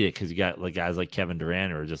don't need it because you got like guys like Kevin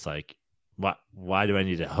Durant who are just like, why do I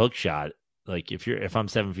need a hook shot? Like if I'm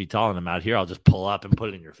 7 feet tall and I'm out here, I'll just pull up and put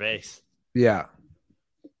it in your face. Yeah.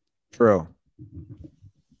 True.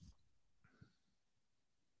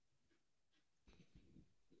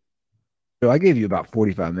 So I gave you about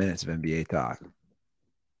 45 minutes of NBA talk.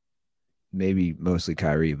 Maybe mostly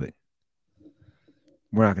Kyrie, but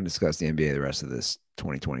we're not going to discuss the NBA the rest of this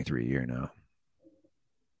 2023 year now.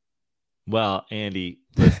 Well, Andy,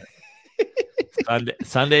 listen.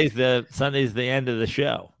 Sunday's the end of the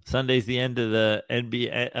show. Sunday's the end of the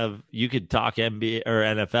NBA. You could talk NBA or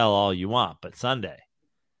NFL all you want, but Sunday,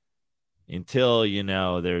 until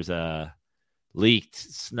there's a leaked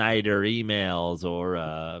Snyder emails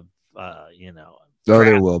or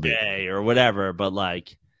there will be or whatever. But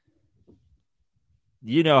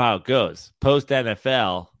how it goes. Post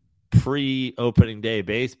NFL, pre opening day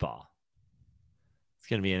baseball. It's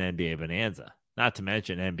going to be an NBA bonanza. Not to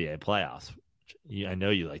mention NBA playoffs. I know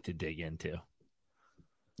you like to dig into.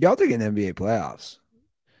 Yeah, I'll dig in NBA playoffs.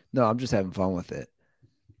 No, I'm just having fun with it.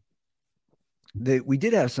 We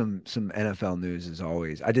did have some NFL news as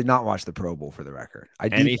always. I did not watch the Pro Bowl for the record.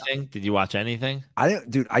 Anything? Did you watch anything? I didn't,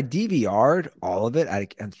 dude. I DVR'd all of it.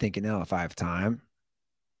 I'm thinking now if I have time.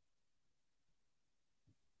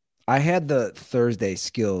 I had the Thursday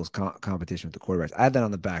skills competition with the quarterbacks. I had that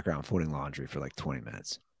on the background, folding laundry for like 20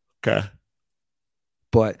 minutes. Okay.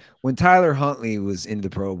 But when Tyler Huntley was in the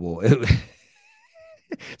Pro Bowl, it's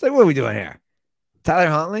like, what are we doing here? Tyler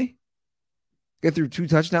Huntley get through 2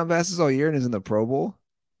 touchdown passes all year and is in the Pro Bowl.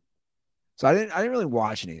 So I didn't really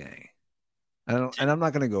watch anything. And I'm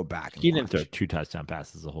not going to go back. He didn't throw 2 touchdown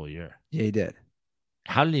passes the whole year. Yeah, he did.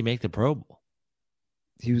 How did he make the Pro Bowl?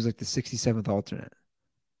 He was like the 67th alternate.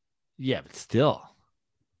 Yeah, but still.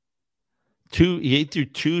 He threw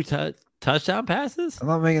 2 touchdown passes? I'm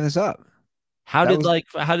not making this up. How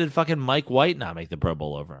did fucking Mike White not make the Pro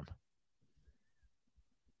Bowl over him?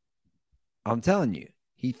 I'm telling you,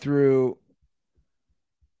 he threw.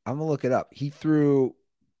 I'm gonna look it up. He threw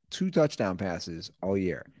 2 touchdown passes all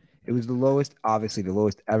year. It was the lowest, obviously the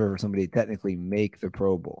lowest ever for somebody to technically make the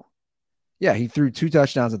Pro Bowl. Yeah, he threw 2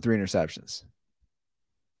 touchdowns and 3 interceptions.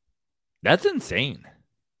 That's insane.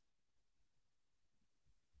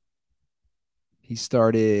 He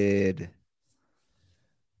started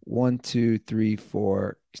 1, 2, 3,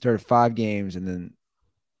 4. He started 5 games, and then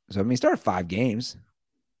he started 5 games.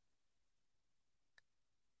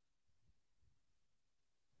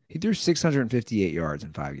 He threw 658 yards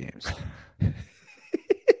in 5 games.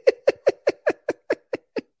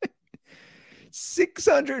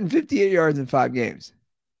 658 yards in 5 games.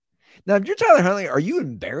 Now, if you're Tyler Huntley, are you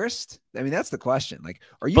embarrassed? I mean, that's the question.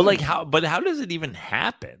 Are you? But how does it even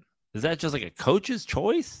happen? Is that just like a coach's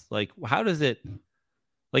choice? How does it?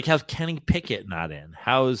 How's Kenny Pickett not in?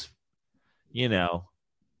 How's,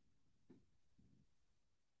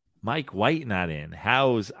 Mike White not in?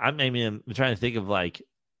 I'm trying to think of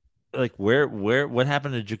where what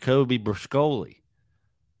happened to Jacoby Bruscoli?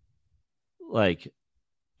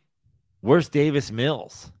 Where's Davis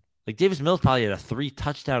Mills? Davis Mills probably had a 3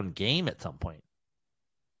 touchdown game at some point.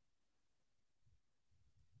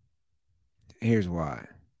 Here's why.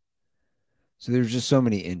 So there's just so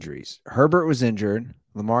many injuries. Herbert was injured.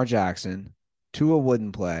 Lamar Jackson. Tua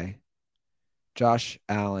wouldn't play. Josh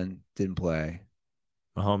Allen didn't play.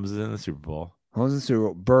 Mahomes is in the Super Bowl.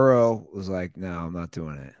 Burrow was like, no, I'm not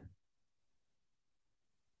doing it.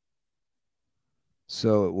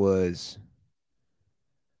 So it was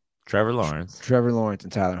Trevor Lawrence,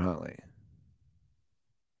 and Tyler Huntley.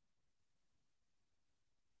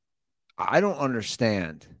 I don't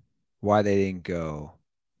understand why they didn't go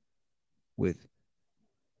with,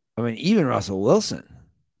 even Russell Wilson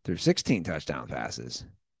threw 16 touchdown passes.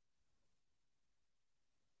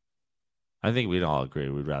 I think we'd all agree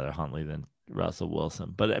we'd rather Huntley than Russell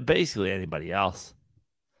Wilson, but basically anybody else.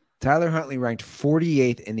 Tyler Huntley ranked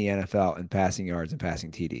 48th in the NFL in passing yards and passing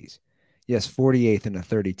TDs. Yes, 48th in a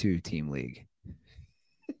 32-team league.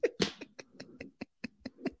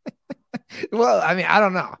 Well, I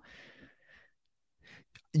don't know.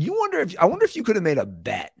 I wonder if you could have made a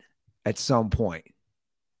bet at some point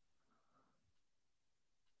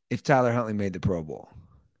if Tyler Huntley made the Pro Bowl.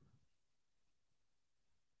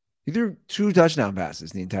 He threw 2 touchdown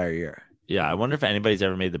passes the entire year. Yeah, I wonder if anybody's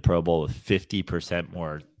ever made the Pro Bowl with 50%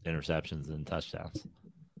 more interceptions than touchdowns.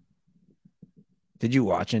 Did you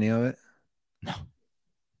watch any of it? No.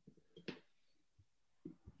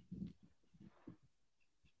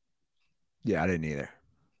 Yeah, I didn't either.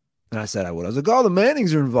 And I said I would. I was like, oh, the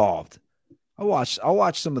Mannings are involved. I'll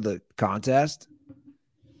watch some of the contest.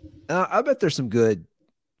 I bet there's some good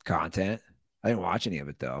content. I didn't watch any of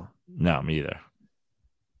it, though. No, me either.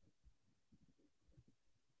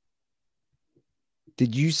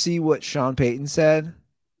 Did you see what Sean Payton said?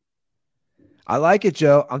 I like it,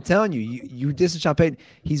 Joe. I'm telling you, you dissing Sean Payton.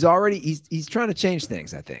 He's trying to change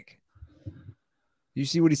things, I think. You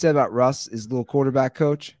see what he said about Russ, his little quarterback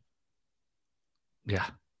coach? Yeah.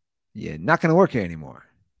 Yeah, not going to work here anymore.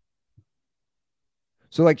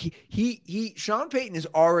 So like Sean Payton is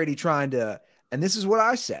already trying to, and this is what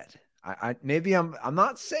I said. I'm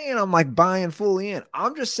not saying I'm like buying fully in.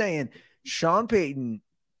 I'm just saying Sean Payton,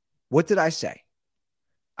 what did I say?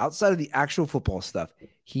 Outside of the actual football stuff,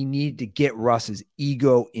 he needed to get Russ's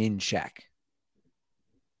ego in check.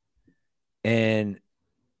 And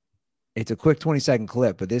it's a quick 20-second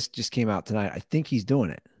clip, but this just came out tonight. I think he's doing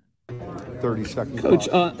it. 30-second Coach,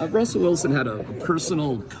 Russell Wilson had a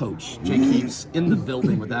personal coach, Jake Heaps, in the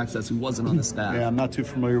building with access who wasn't on the staff. Yeah, I'm not too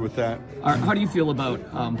familiar with that. How do you feel about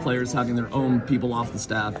players having their own people off the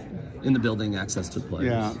staff in the building, access to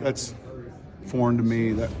players? Yeah, that's foreign to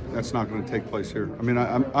me. That's not going to take place here. I mean,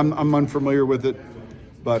 I'm unfamiliar with it,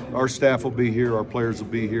 but our staff will be here, our players will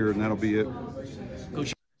be here, and that'll be it.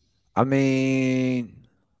 I mean,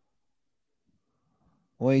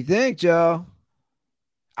 what do you think, Joe?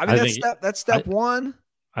 I mean, that's step one.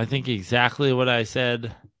 I think exactly what I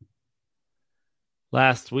said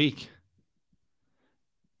last week.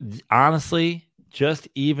 Honestly, just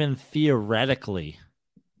even theoretically,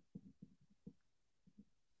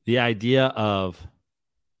 the idea of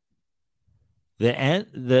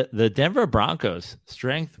the Denver Broncos'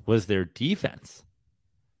 strength was their defense.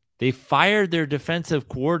 They fired their defensive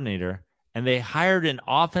coordinator and they hired an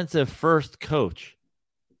offensive first coach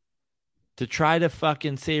to try to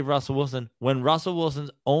fucking save Russell Wilson when Russell Wilson's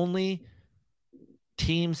only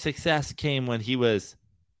team success came when he was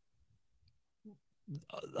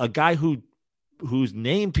a guy whose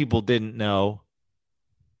name people didn't know,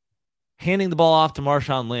 handing the ball off to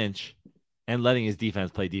Marshawn Lynch and letting his defense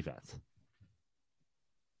play defense.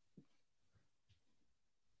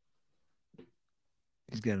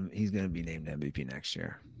 He's gonna be named MVP next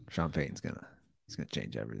year. Sean Payton's gonna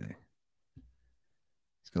change everything.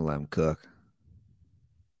 He's gonna let him cook.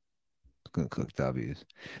 He's gonna cook W's.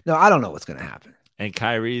 No, I don't know what's gonna happen. And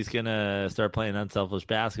Kyrie's gonna start playing unselfish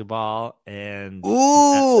basketball. And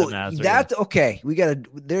that's okay.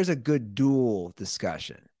 There's a good dual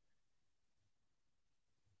discussion.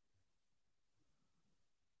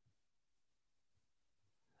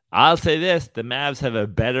 I'll say this: the Mavs have a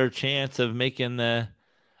better chance of winning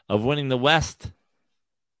the West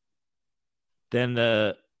than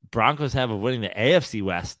the Broncos have of winning the AFC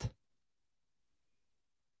West.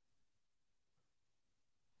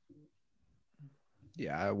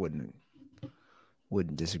 Yeah, I wouldn't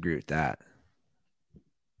disagree with that.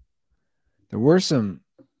 There were some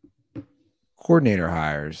coordinator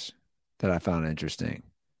hires that I found interesting.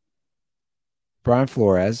 Brian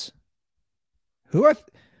Flores, who I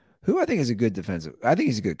think is a good defensive. I think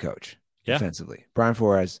he's a good coach defensively. Brian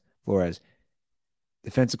Flores,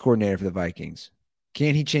 defensive coordinator for the Vikings.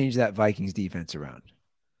 Can he change that Vikings defense around?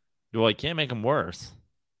 Well, he can't make them worse.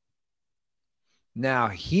 Now,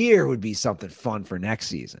 here would be something fun for next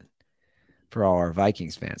season for all our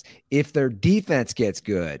Vikings fans. If their defense gets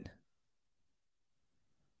good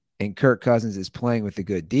and Kirk Cousins is playing with a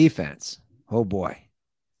good defense, oh boy,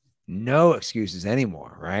 no excuses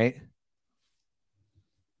anymore, right?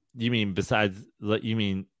 You mean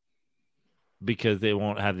because they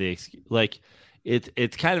won't have the excuse? Like,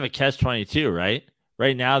 it's kind of a catch-22, right?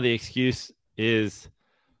 Right now, the excuse is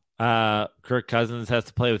Kirk Cousins has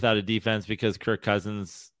to play without a defense because Kirk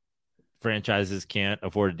Cousins franchises can't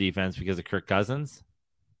afford a defense because of Kirk Cousins.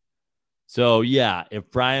 So, yeah, if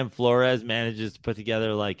Brian Flores manages to put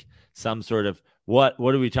together like some sort of what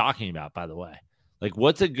are we talking about, by the way? Like,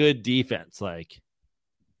 what's a good defense? Like,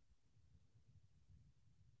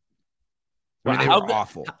 I mean, they were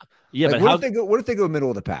awful. Yeah, like, but what if they go middle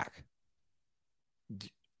of the pack?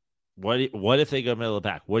 What if they go middle of the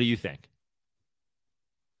pack? What do you think?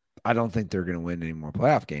 I don't think they're going to win any more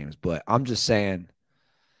playoff games, but I'm just saying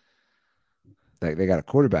they got a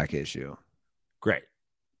quarterback issue. Great.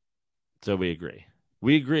 So we agree.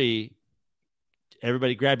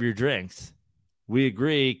 Everybody grab your drinks. We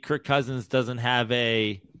agree Kirk Cousins doesn't have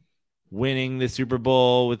a winning the Super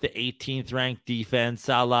Bowl with the 18th ranked defense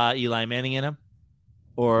a la Eli Manning in him,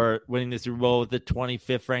 or winning the Super Bowl with the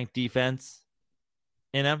 25th ranked defense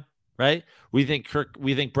in him, right? We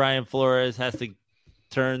think Brian Flores has to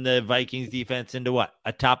turn the Vikings defense into what?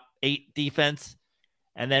 A top 8 defense.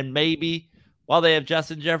 And then maybe while they have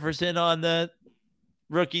Justin Jefferson on the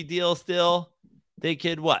rookie deal still, they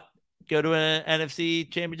could what? Go to an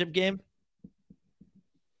NFC championship game?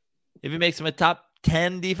 If he makes them a top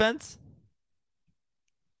 10 defense?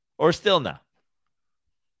 Or still no?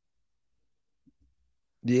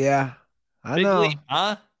 Yeah, I Big know. leap,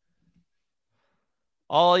 huh?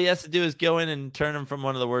 All he has to do is go in and turn him from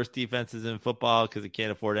one of the worst defenses in football because he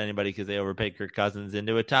can't afford anybody because they overpaid Kirk Cousins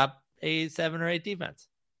into a top 7 or 8 defense.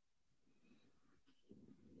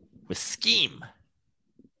 With scheme.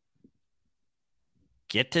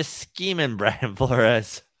 Get to scheming, Brian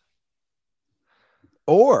Flores.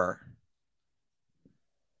 Or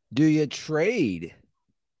do you trade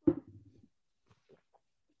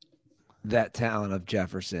that talent of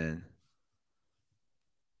Jefferson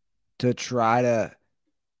to try to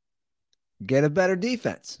get a better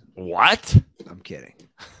defense? What? I'm kidding.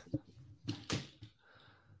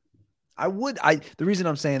 The reason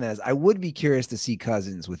I'm saying that is I would be curious to see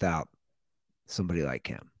Cousins without somebody like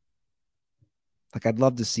him. Like, I'd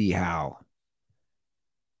love to see how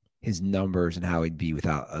his numbers and how he'd be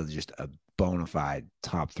without just a bona fide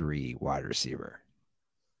top 3 wide receiver.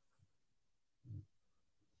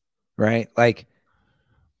 Right? Like,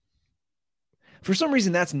 for some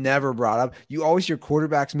reason, that's never brought up. You always hear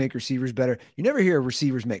quarterbacks make receivers better. You never hear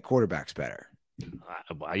receivers make quarterbacks better.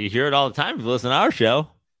 You hear it all the time if you listen to our show.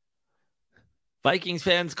 Vikings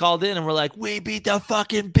fans called in and were like, we beat the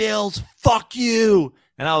fucking Bills. Fuck you.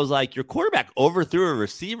 And I was like, your quarterback overthrew a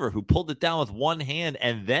receiver who pulled it down with one hand,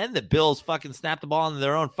 and then the Bills fucking snapped the ball into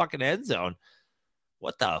their own fucking end zone.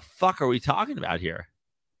 What the fuck are we talking about here?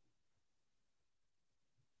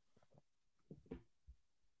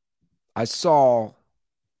 I saw.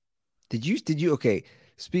 Did you? Okay.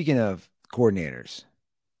 Speaking of coordinators,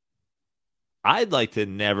 I'd like to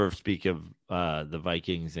never speak of the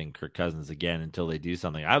Vikings and Kirk Cousins again until they do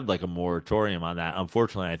something. I would like a moratorium on that.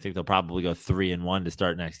 Unfortunately, I think they'll probably go 3-1 to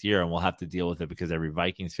start next year, and we'll have to deal with it because every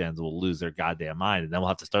Vikings fans will lose their goddamn mind, and then we'll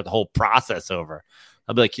have to start the whole process over.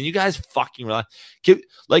 I'll be like, can you guys fucking relax?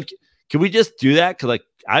 Can we just do that? Because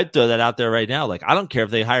I'd throw that out there right now. Like, I don't care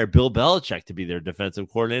if they hire Bill Belichick to be their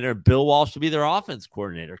defensive coordinator, Bill Walsh to be their offense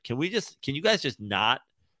coordinator. Can you guys just not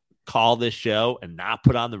call this show and not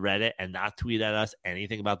put on the Reddit and not tweet at us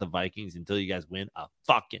anything about the Vikings until you guys win a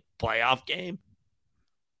fucking playoff game?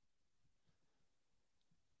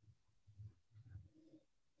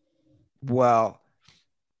 Well,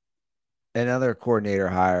 another coordinator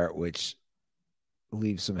hire, which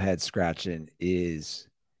leaves some head scratching, is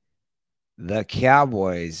the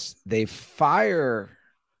Cowboys. They fire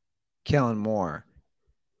Kellen Moore,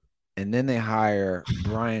 and then they hire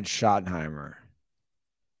Brian Schottenheimer.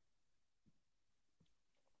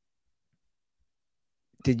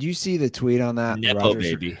 Did you see the tweet on that? Nepo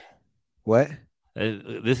baby. What?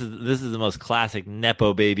 This is the most classic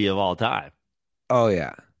Nepo baby of all time. Oh,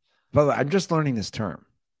 yeah. But I'm just learning this term.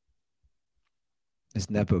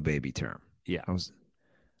 This Nepo baby term. Yeah. I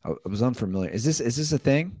was unfamiliar. Is this a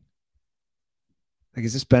thing? Like,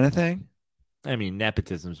 has this been a thing? I mean,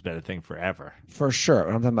 nepotism's been a thing forever. For sure.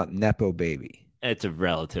 I'm talking about Nepo baby. It's a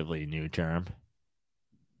relatively new term.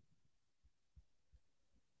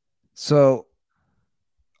 So,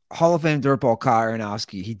 Hall of Fame dirtball Kyle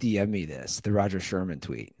Aronofsky, he DM'd me this, the Roger Sherman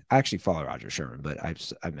tweet. I actually follow Roger Sherman, but I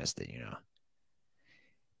missed it,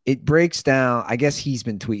 It breaks down, I guess he's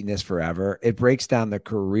been tweeting this forever. It breaks down the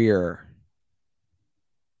career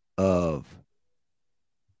of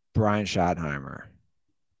Brian Schottenheimer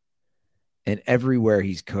and everywhere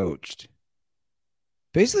he's coached.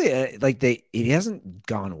 Basically, it hasn't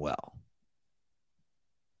gone well.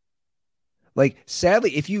 Like,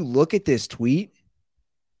 sadly, if you look at this tweet,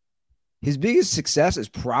 his biggest success is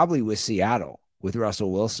probably with Seattle, with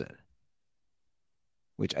Russell Wilson,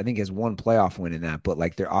 which I think has one playoff win in that, but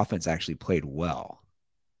their offense actually played well.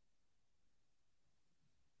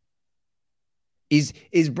 Is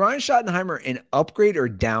Brian Schottenheimer an upgrade or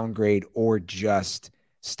downgrade or just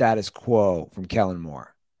status quo from Kellen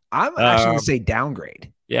Moore? I'm actually going to say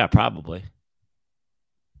downgrade. Yeah, probably.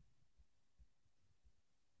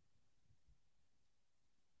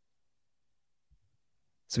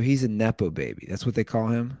 So he's a Nepo baby. That's what they call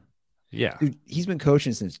him? Yeah. Dude, he's been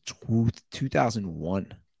coaching since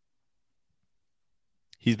 2001.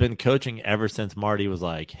 He's been coaching ever since Marty was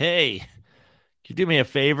like, hey, can you do me a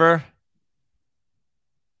favor?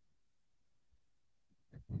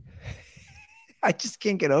 I just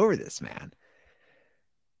can't get over this, man.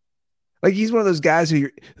 He's one of those guys who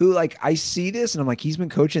I see this and I'm like, he's been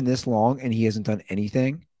coaching this long and he hasn't done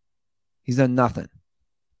anything. He's done nothing.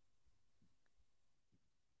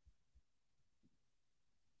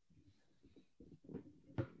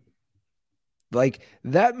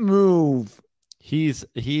 That move. He's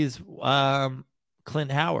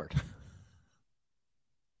Clint Howard.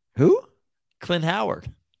 Who? Clint Howard.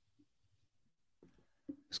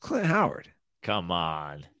 Who's Clint Howard? Come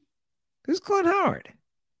on. Who's Clint Howard?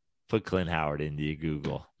 Put Clint Howard into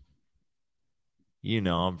Google. You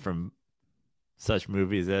know him from such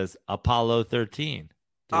movies as Apollo 13.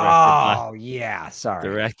 Sorry.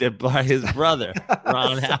 Directed by his brother,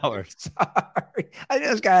 Ron Howard. Sorry. I knew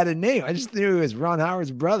this guy had a name. I just knew it was Ron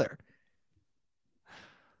Howard's brother.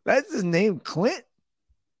 That's his name, Clint.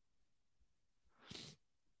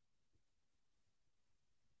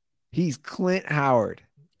 He's Clint Howard.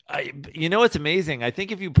 You know what's amazing? I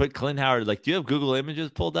think if you put Clint Howard, like, do you have Google Images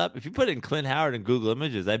pulled up? If you put in Clint Howard in Google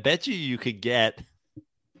Images, I bet you could get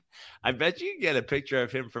a picture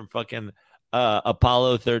of him from fucking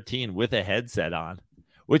Apollo 13 with a headset on,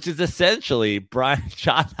 which is essentially Brian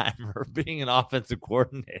Schottenheimer being an offensive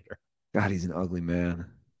coordinator. God, he's an ugly man.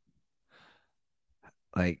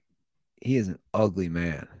 Like, he is an ugly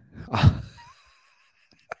man.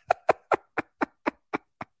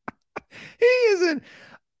 He is an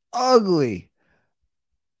ugly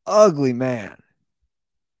man.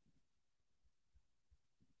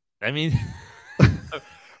 I mean,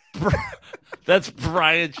 that's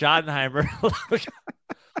Brian Schottenheimer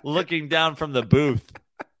looking down from the booth.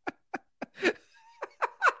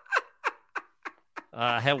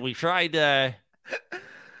 Have we tried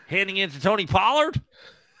handing it to Tony Pollard?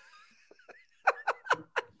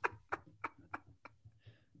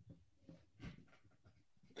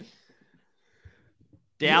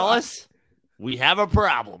 Dallas, we have a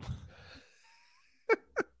problem.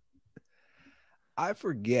 I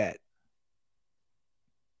forget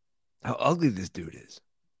how ugly this dude is.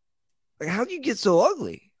 Like, how do you get so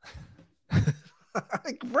ugly?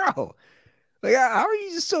 Like, bro, like, how are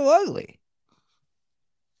you just so ugly?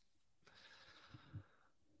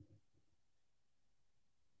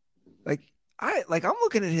 I'm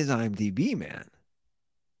looking at his IMDb, man.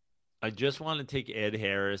 I just want to take Ed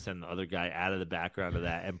Harris and the other guy out of the background of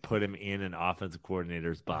that and put him in an offensive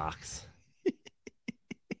coordinator's box.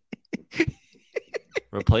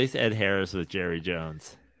 Replace Ed Harris with Jerry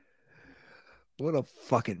Jones. What a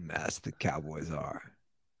fucking mess the Cowboys are.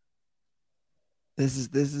 This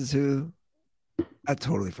is who I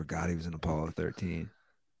totally forgot he was in Apollo 13.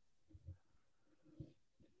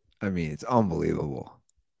 I mean, it's unbelievable.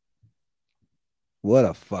 What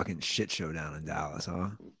a fucking shit show down in Dallas, huh?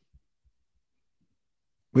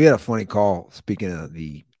 We had a funny call, speaking of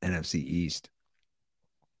the NFC East.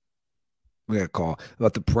 We got a call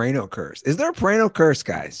about the Prano curse. Is there a Prano curse,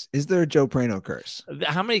 guys? Is there a Joe Prano curse?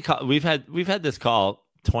 How many we've had this call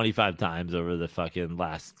 25 times over the fucking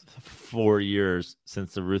last 4 years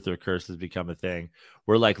since the Ruther curse has become a thing.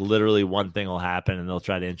 Where, like, literally one thing will happen and they'll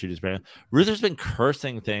try to introduce Prano. Ruther's been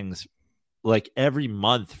cursing things like every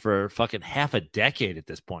month for fucking half a decade at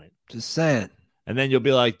this point. Just saying. And then you'll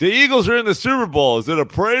be like, the Eagles are in the Super Bowl. Is it a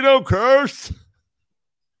Prano curse?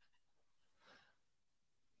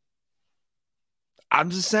 I'm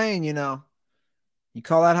just saying, you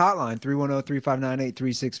call that hotline,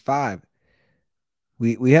 310-359-8365.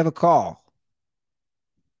 We have a call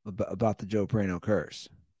about the Joe Prano curse.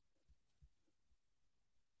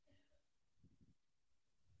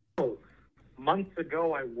 Months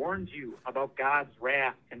ago, I warned you about God's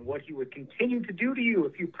wrath and what he would continue to do to you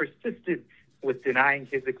if you persisted with denying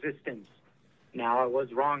his existence. Now, I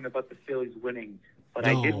was wrong about the Phillies winning, but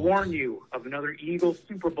I did warn you of another Eagles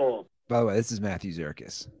Super Bowl. By the way, this is Matthew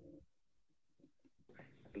Zerkis.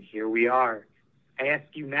 And here we are. I ask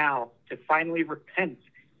you now to finally repent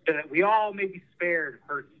so that we all may be spared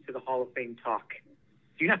hurts to the Hall of Fame talk.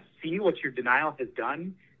 Do you not see what your denial has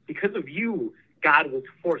done? Because of you, God was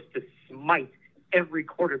forced to smite every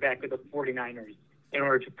quarterback of the 49ers in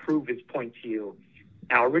order to prove his point to you.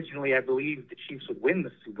 Now, originally, I believed the Chiefs would win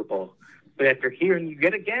the Super Bowl. But after hearing you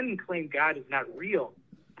yet again claim God is not real,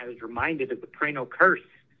 I was reminded of the Prano curse.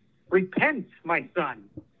 Repent, my son.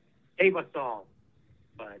 Save us all.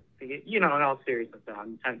 But, in all seriousness,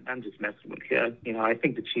 I'm just messing with you. I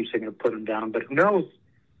think the Chiefs are going to put him down. But who knows?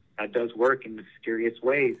 God does work in mysterious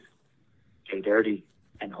ways. Stay dirty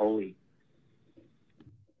and holy.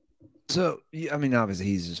 So, I mean, obviously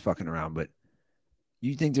he's just fucking around, but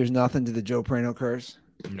you think there's nothing to the Joe Prano curse?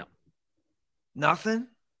 No. Nothing?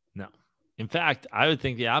 No. In fact, I would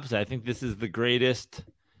think the opposite. I think this is the greatest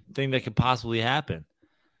thing that could possibly happen.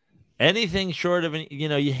 Anything short of,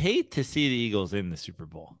 you hate to see the Eagles in the Super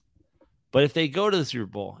Bowl. But if they go to the Super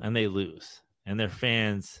Bowl and they lose and their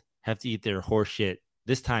fans have to eat their horse shit,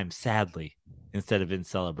 this time sadly, instead of in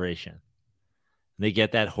celebration, and they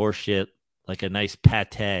get that horse shit like a nice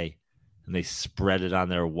pate and they spread it on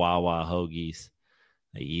their Wawa hoagies.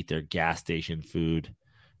 They eat their gas station food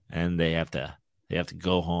and they have to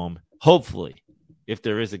go home. Hopefully, if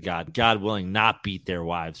there is a God willing, not beat their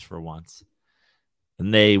wives for once.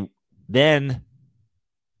 And they then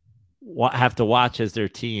have to watch as their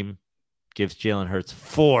team gives Jalen Hurts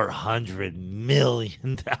 $400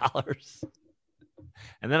 million.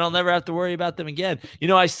 And then I'll never have to worry about them again. You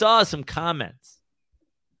know, I saw some comments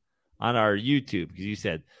on our YouTube because you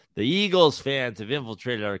said the Eagles fans have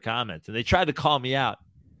infiltrated our comments and they tried to call me out.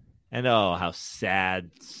 And oh, how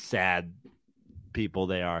sad people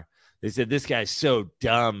they are. They said, this guy's so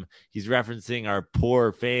dumb. He's referencing our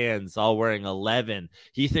poor fans all wearing 11.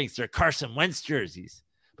 He thinks they're Carson Wentz jerseys,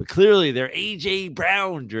 but clearly they're A.J.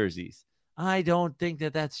 Brown jerseys. I don't think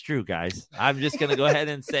that that's true, guys. I'm just going to go ahead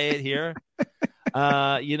and say it here.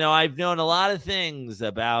 You know, I've known a lot of things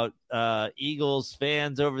about Eagles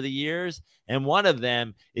fans over the years, and one of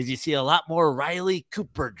them is you see a lot more Riley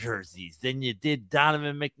Cooper jerseys than you did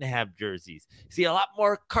Donovan McNabb jerseys. You see a lot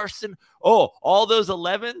more Carson. Oh, all those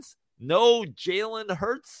 11s? No Jalen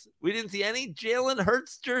Hurts. We didn't see any Jalen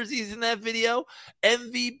Hurts jerseys in that video.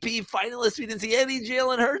 MVP finalists. We didn't see any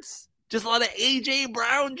Jalen Hurts. Just a lot of A.J.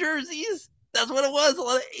 Brown jerseys. That's what it was. A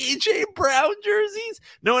lot of A.J. Brown jerseys.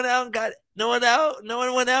 No one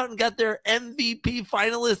went out and got their MVP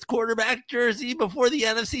finalist quarterback jersey before the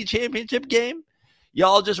NFC Championship game.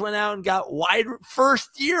 Y'all just went out and got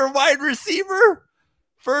first year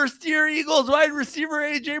Eagles wide receiver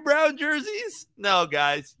A.J. Brown jerseys. No,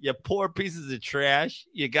 guys, you poor pieces of trash.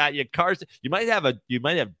 You got your Carson. You might have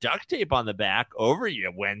duct tape on the back over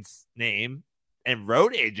your Wentz name and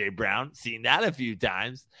wrote A.J. Brown. Seen that a few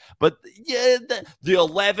times. But yeah, the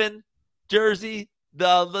 11 jersey,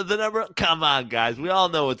 the number. Come on, guys. We all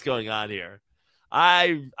know what's going on here.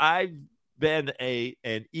 I've been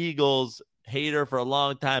an Eagles hater for a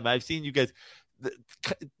long time. I've seen you guys.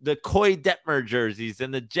 The Coy Detmer jerseys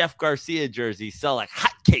and the Jeff Garcia jerseys sell like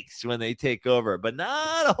hotcakes when they take over, but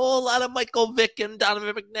not a whole lot of Michael Vick and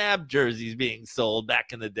Donovan McNabb jerseys being sold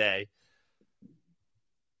back in the day.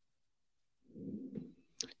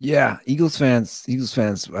 Yeah, Eagles fans.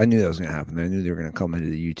 I knew that was going to happen. I knew they were going to come into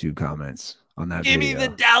the YouTube comments on that Give video. me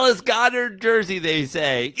the Dallas Goedert jersey, they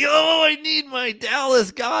say. I need my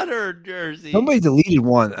Dallas Goedert jersey. Somebody deleted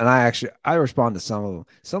one, and I responded to some of them.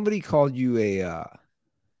 Somebody called you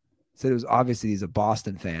said it was obviously he's a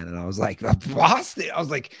Boston fan, and I was like, Boston? I was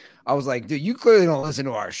like, dude, you clearly don't listen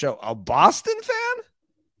to our show. A Boston fan?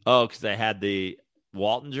 Oh, because I had the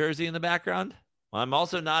Walton jersey in the background? Well, I'm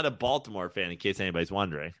also not a Baltimore fan, in case anybody's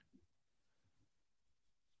wondering.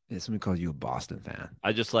 Yeah, somebody called you a Boston fan.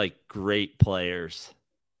 I just like great players,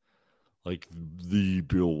 like the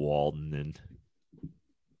Bill Walton and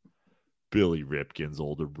Billy Ripken's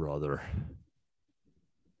older brother.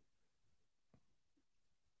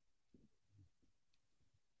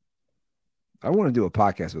 I want to do a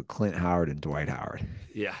podcast with Clint Howard and Dwight Howard.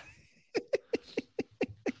 Yeah.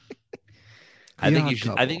 I think you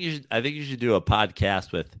should do a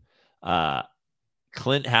podcast with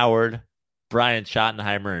Clint Howard, Brian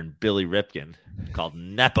Schottenheimer, and Billy Ripken called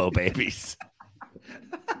Nepo Babies.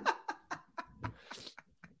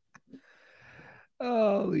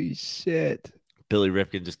 Holy shit. Billy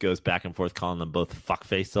Ripken just goes back and forth calling them both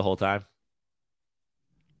fuckface the whole time.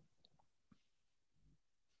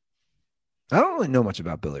 I don't really know much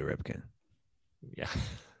about Billy Ripken. Yeah.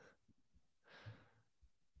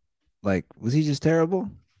 Like, was he just terrible?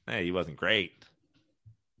 Hey, he wasn't great.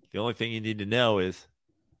 The only thing you need to know is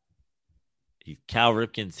he's Cal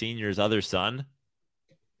Ripken Sr.'s other son,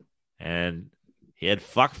 and he had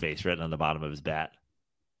fuckface written on the bottom of his bat.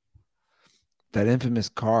 That infamous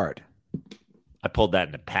card. I pulled that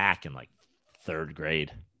in a pack in like third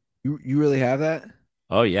grade. You really have that?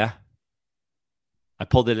 Oh, yeah. I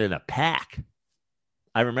pulled it in a pack.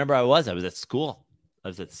 I remember I was at school. I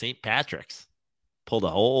was at St. Patrick's. Pulled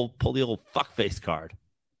the old fuckface card.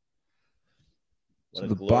 What a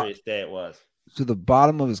glorious day it was. So the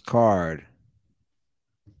bottom of his card.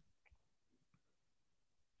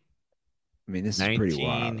 I mean, this is pretty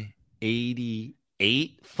wild.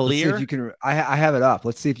 1988 Fleer. If you can, I have it up.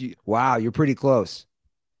 Let's see if you. Wow, you're pretty close.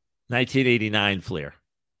 1989 Fleer.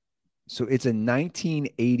 So it's a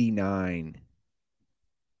 1989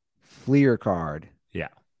 Fleer card. Yeah.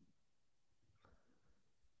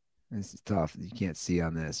 This is tough. You can't see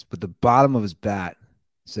on this, but the bottom of his bat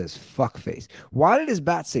says "fuck face." Why did his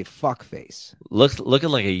bat say "fuck face"? Looking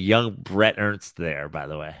like a young Brett Ernst there, by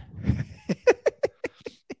the way.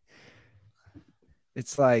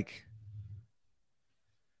 It's like,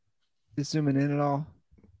 just zooming in at all.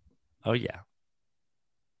 Oh yeah.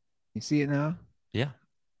 You see it now? Yeah.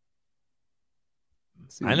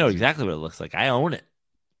 I know exactly what it looks like. I own it.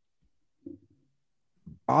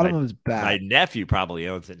 Bottom of his bat. My nephew probably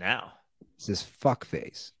owns it now. It says "fuck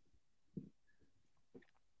face." I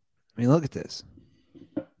mean, look at this.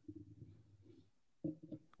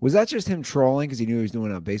 Was that just him trolling because he knew he was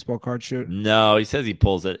doing a baseball card shoot? No, he says he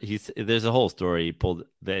pulls it. There's a whole story. He pulled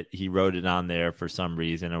that he wrote it on there for some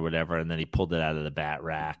reason or whatever, and then he pulled it out of the bat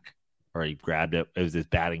rack, or he grabbed it. It was his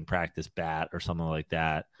batting practice bat or something like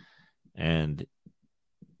that, and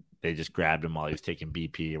they just grabbed him while he was taking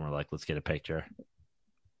BP and were like, "Let's get a picture."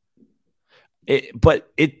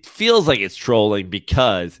 But it feels like it's trolling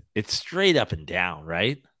because it's straight up and down,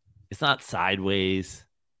 right? It's not sideways.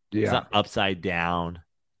 Yeah. It's not upside down.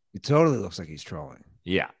 It totally looks like he's trolling.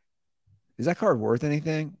 Yeah. Is that card worth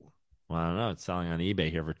anything? Well, I don't know. It's selling on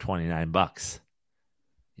eBay here for $29.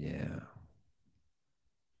 Yeah.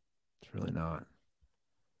 It's really not.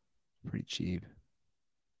 Pretty cheap.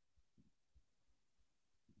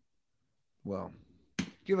 Well,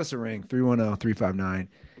 give us a ring.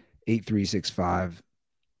 310-359-8365.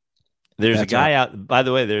 There's a guy out, by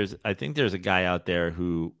the way, I think there's a guy out there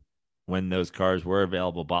who, when those cars were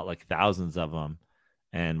available, bought like thousands of them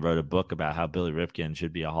and wrote a book about how Billy Ripken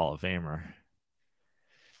should be a Hall of Famer.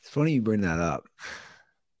 It's funny you bring that up.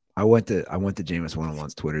 I went to Jameis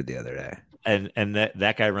 101's Twitter the other day. And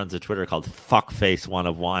that guy runs a Twitter called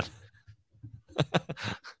Fuckface101.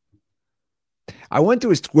 I went to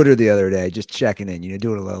his Twitter the other day, just checking in,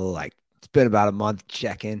 doing a little it's been about a month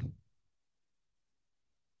check-in.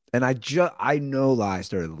 And I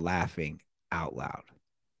started laughing out loud.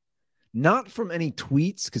 Not from any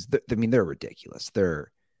tweets, because they're ridiculous.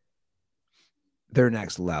 They're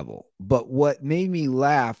next level. But what made me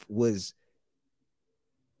laugh was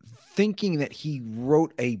thinking that he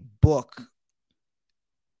wrote a book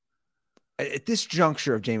at this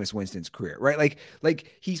juncture of Jameis Winston's career, right?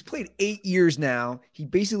 Like he's played 8 years now. He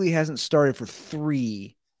basically hasn't started for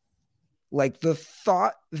 3. Like the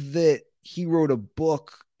thought that he wrote a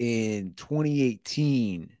book in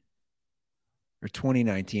 2018 or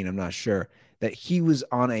 2019, I'm not sure, that he was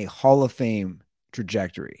on a Hall of Fame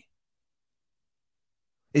trajectory.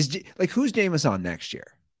 Who's Jameis on next year?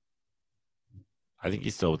 I think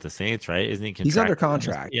he's still with the Saints, right? Isn't he? He's under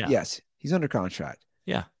contract. Yeah. Yes, he's under contract.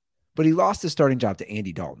 Yeah. But he lost his starting job to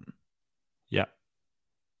Andy Dalton. Yeah.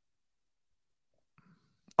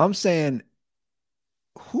 I'm saying,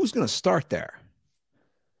 who's going to start there?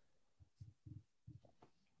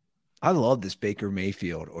 I love this Baker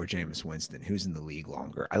Mayfield or Jameis Winston. Who's in the league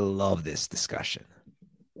longer? I love this discussion.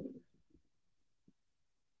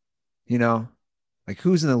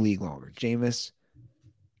 Who's in the league longer? Jameis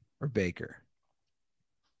or Baker?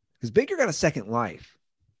 Because Baker got a second life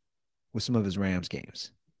with some of his Rams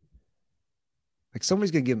games.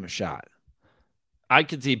 Somebody's going to give him a shot. I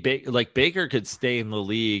could see Baker could stay in the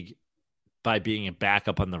league by being a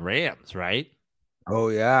backup on the Rams, right? Oh,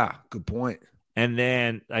 yeah. Good point. And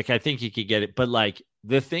then, I think he could get it. But,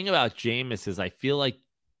 the thing about Jameis is I feel like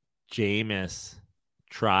Jameis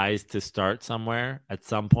tries to start somewhere at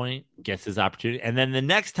some point, gets his opportunity, and then the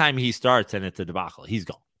next time he starts and it's a debacle, he's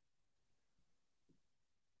gone.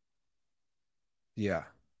 Yeah.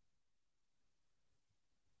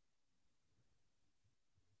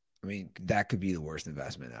 That could be the worst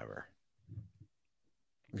investment ever.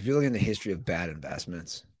 If you're looking at the history of bad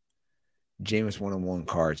investments, Jameis 101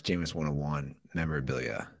 cards, Jameis 101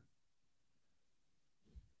 memorabilia.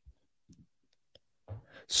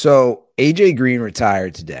 So AJ Green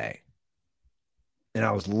retired today. And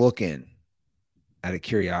I was looking out of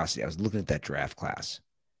curiosity. I was looking at that draft class.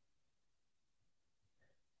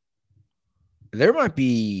 There might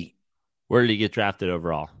be. Where did he get drafted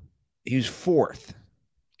overall? He was 4th.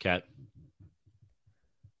 Okay.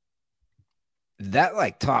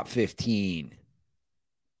 That top 15,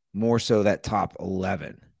 more so that top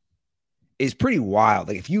 11, is pretty wild.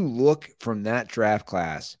 If you look from that draft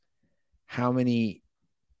class, how many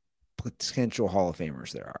potential Hall of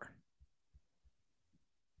Famers there are.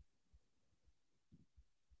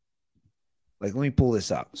 Let me pull this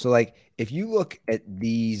up. So, if you look at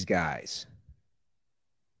these guys,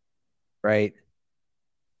 right?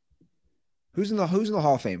 Who's in the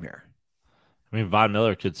Hall of Fame here? Von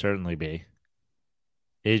Miller could certainly be.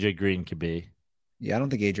 AJ Green could be. Yeah, I don't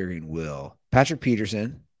think AJ Green will. Patrick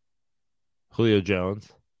Peterson. Julio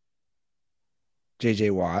Jones.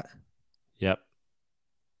 JJ Watt. Yep.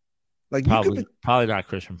 Probably not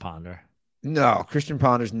Christian Ponder. No, Christian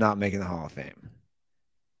Ponder's not making the Hall of Fame.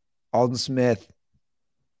 Alden Smith,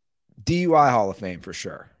 DUI Hall of Fame for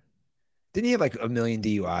sure. Didn't he have 1 million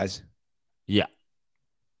DUIs? Yeah.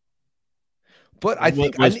 But I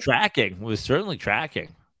think was certainly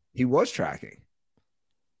tracking. He was tracking.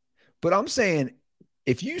 But I'm saying,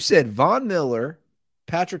 if you said Von Miller,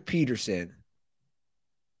 Patrick Peterson,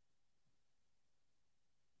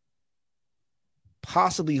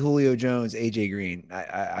 possibly Julio Jones, AJ Green.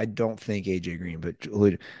 I don't think AJ Green, but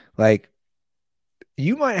Julio, like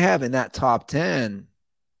you might have in that top 10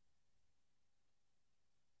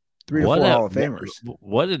 3 to 4 Hall of Famers.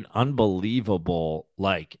 What an unbelievable,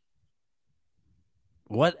 like,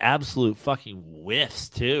 what absolute fucking whiffs,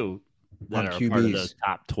 too, that On are QBs. part of those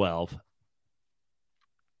top 12.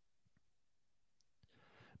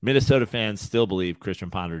 Minnesota fans still believe Christian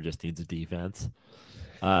Ponder just needs a defense.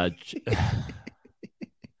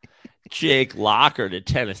 Jake Locker to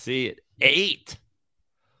Tennessee at 8.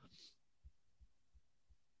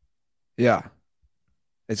 Yeah.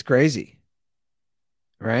 It's crazy.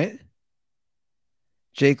 Right?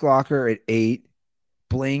 Jake Locker at 8.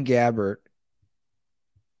 Blaine Gabbert,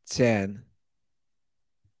 10.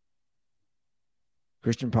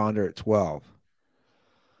 Christian Ponder at 12.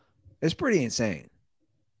 It's pretty insane.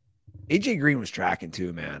 AJ Green was tracking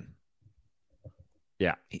too, man.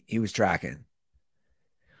 Yeah. He was tracking.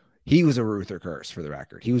 He was a Ruther curse for the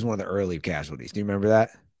record. He was one of the early casualties. Do you remember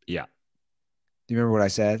that? Yeah. Do you remember what I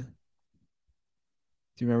said? Do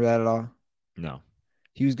you remember that at all? No.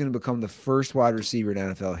 He was going to become the first wide receiver in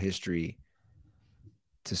NFL history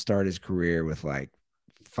to start his career with like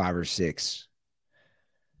 5 or 6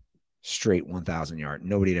 straight 1,000 yard.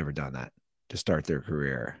 Nobody had ever done that to start their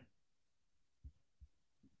career.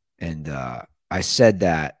 And I said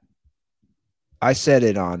that. I said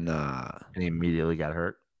it on. And he immediately got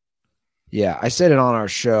hurt. Yeah, I said it on our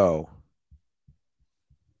show.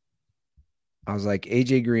 I was like,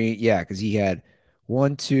 AJ Green, yeah, because he had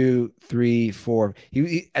 1, 2, 3, 4.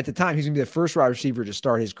 He at the time, he's gonna be the first wide receiver to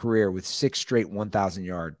start his career with 6 straight 1,000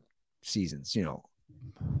 yard seasons. You know,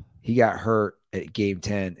 he got hurt at game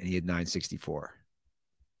 10 and he had 964.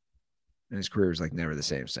 And his career was like never the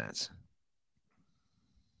same since.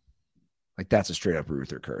 Like that's a straight up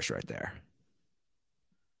Ruther curse right there.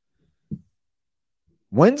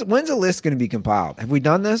 When's a list going to be compiled? Have we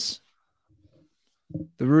done this?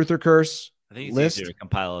 The Ruther curse I think it's list? easier to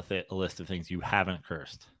compile a list of things you haven't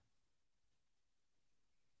cursed.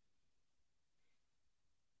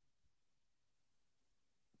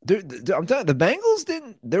 I'm telling you, the Bengals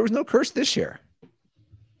didn't. There was no curse this year,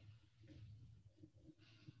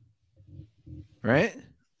 right?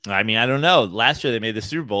 I mean, I don't know. Last year they made the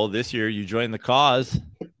Super Bowl. This year you joined the cause.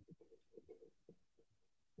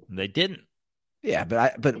 They didn't. Yeah,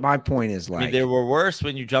 but my point is like, I mean, they were worse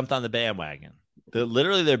when you jumped on the bandwagon.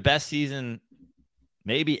 Literally their best season,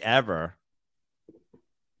 maybe ever,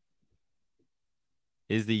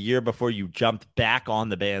 is the year before you jumped back on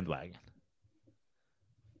the bandwagon.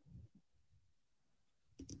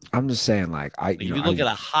 I'm just saying, like, If you look at a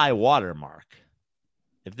high water mark,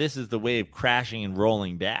 if this is the wave crashing and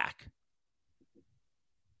rolling back,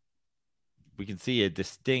 we can see a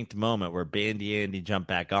distinct moment where Bandy Andy jumped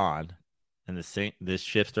back on and this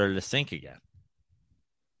ship started to sink again.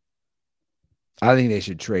 I think they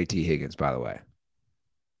should trade T. Higgins, by the way.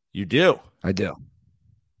 You do? I do.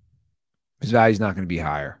 His value's not going to be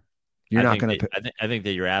higher. You're not going to. I think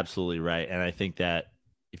that you're absolutely right. And I think that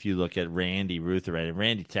if you look at Randy Ruther, right, and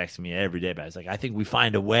Randy texts me every day, but it's like, I think we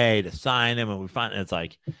find a way to sign him. And it's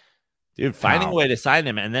like, dude, finding a way to sign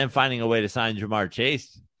him and then finding a way to sign Jamar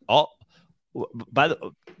Chase.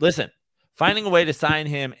 Listen, finding a way to sign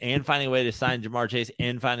him and finding a way to sign Jamar Chase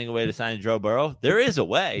and finding a way to sign Joe Burrow, there is a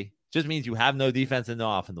way. Just means you have no defense and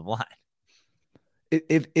no offensive line.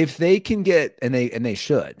 If they can get, and they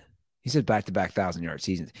should, he said back-to-back 1,000-yard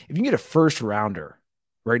seasons. If you can get a first rounder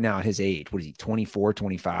right now at his age, what is he, 24,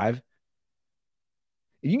 25? If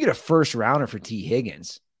you can get a first rounder for T.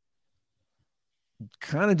 Higgins,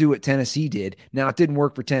 kind of do what Tennessee did. Now, it didn't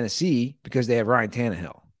work for Tennessee because they have Ryan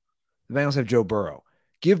Tannehill. The Bengals have Joe Burrow.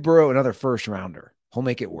 Give Burrow another first rounder. He'll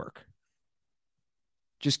make it work.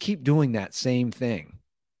 Just keep doing that same thing.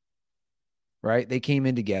 Right? They came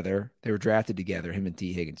in together. They were drafted together, him and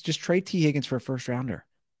T. Higgins. Just trade T. Higgins for a first rounder.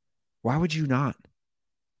 Why would you not?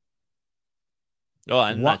 Oh,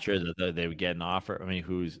 I'm not sure that they would get an offer. I mean,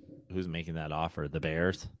 who's making that offer? The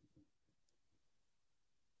Bears?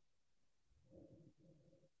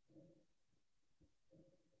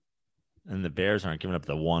 And the Bears aren't giving up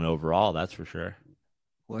the 1 overall, that's for sure.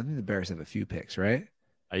 Well, I think the Bears have a few picks, right?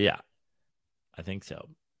 Yeah, I think so.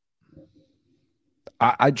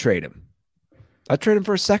 I'd trade him. I'd trade him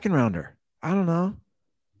for a second rounder. I don't know.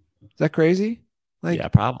 Is that crazy? Like, yeah,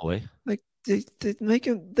 probably. Like they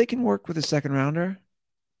can work with a second rounder.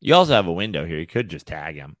 You also have a window here. You could just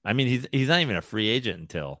tag him. I mean, he's not even a free agent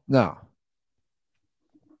until no.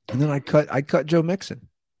 And then I cut Joe Mixon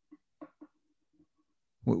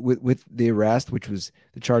with the arrest, which was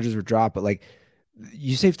the charges were dropped, but like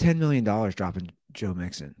you save $10 million dropping Joe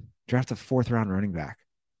Mixon. Draft a 4th-round running back.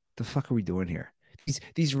 The fuck are we doing here?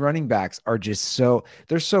 These running backs are just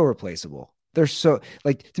they're so replaceable. They're so,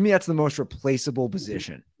 like, to me, that's the most replaceable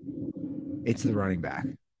position. It's the running back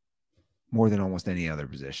more than almost any other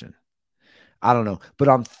position. I don't know. But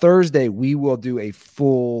on Thursday, we will do a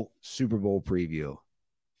full Super Bowl preview.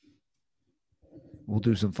 We'll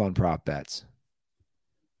do some fun prop bets.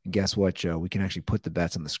 And guess what, Joe? We can actually put the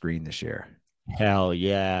bets on the screen this year. Hell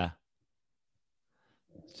yeah.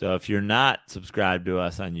 So if you're not subscribed to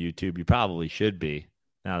us on YouTube, you probably should be,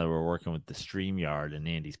 now that we're working with the StreamYard and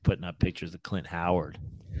Andy's putting up pictures of Clint Howard.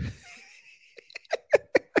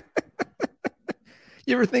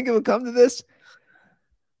 You ever think it would come to this?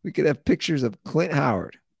 We could have pictures of Clint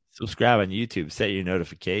Howard. Subscribe on YouTube. Set your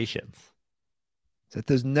notifications. Set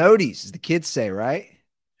those noties, as the kids say, right?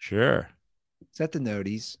 Sure. Set the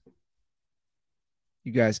noties.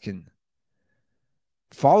 You guys can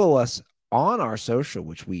follow us on our social,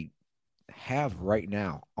 which we have right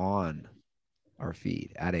now on our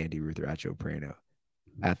feed, at Andy Ruther, at Joe Prano,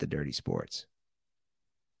 at The Dirty Sports,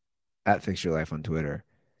 at Fix Your Life on Twitter.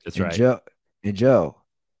 That's and right. Joe,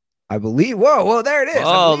 I believe. Whoa, there it is.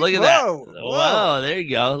 Oh, look at that. Whoa. Whoa, there you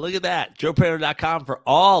go. Look at that. JoePrano.com for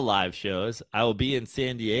all live shows. I will be in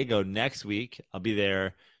San Diego next week. I'll be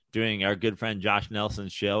there doing our good friend Josh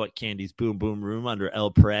Nelson's show at Candy's Boom Boom Room under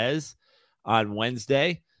El Perez on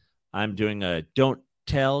Wednesday. I'm doing a Don't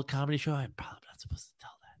Tell comedy show. I'm probably not supposed to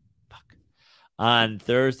tell that. Fuck. On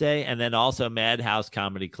Thursday, and then also Madhouse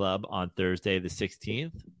Comedy Club on Thursday the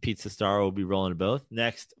 16th. Pizza Star will be rolling both.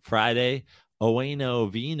 Next Friday, Ueno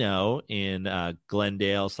Vino in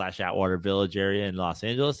Glendale / Atwater Village area in Los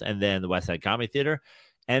Angeles, and then the West Side Comedy Theater.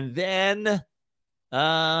 And then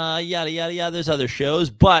yada, yada, yada. There's other shows,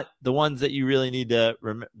 but the ones that you really need to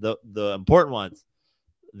remember, the important ones,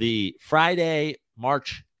 the Friday,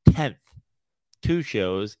 March 10th, 2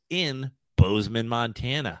 shows in Bozeman,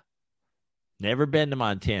 Montana. Never been to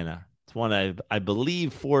Montana. It's one of, I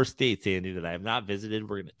believe, 4 states, Andy, that I have not visited.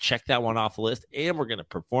 We're going to check that one off the list, and we're going to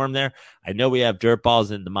perform there. I know we have dirt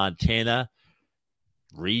balls in the Montana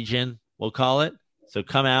region, we'll call it. So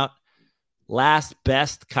come out. Last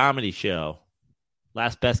Best Comedy Show.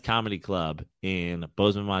 Last Best Comedy Club in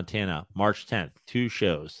Bozeman, Montana, March 10th. 2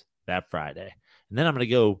 shows that Friday. And then I'm going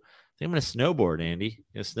to snowboard, Andy. I'm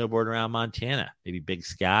going to snowboard around Montana. Maybe Big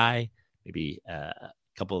Sky, maybe a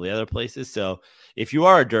couple of the other places. So if you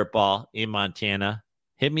are a dirtball in Montana,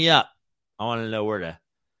 hit me up. I want to know where to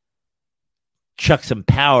chuck some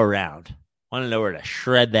power around. I want to know where to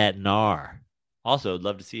shred that gnar. Also, I'd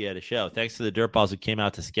love to see you at a show. Thanks to the dirtballs who came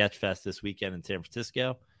out to Sketchfest this weekend in San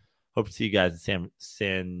Francisco. Hope to see you guys in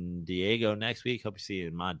San Diego next week. Hope to see you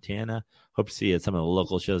in Montana. Hope to see you at some of the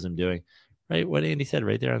local shows I'm doing. Right, what Andy said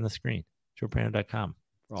right there on the screen. JoePrano.com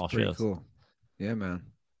for all shows. Cool. Yeah, man.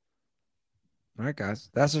 All right, guys.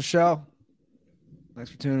 That's the show.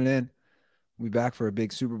 Thanks for tuning in. We'll be back for a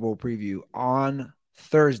big Super Bowl preview on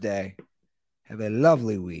Thursday. Have a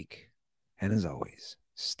lovely week. And as always,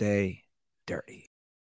 stay dirty.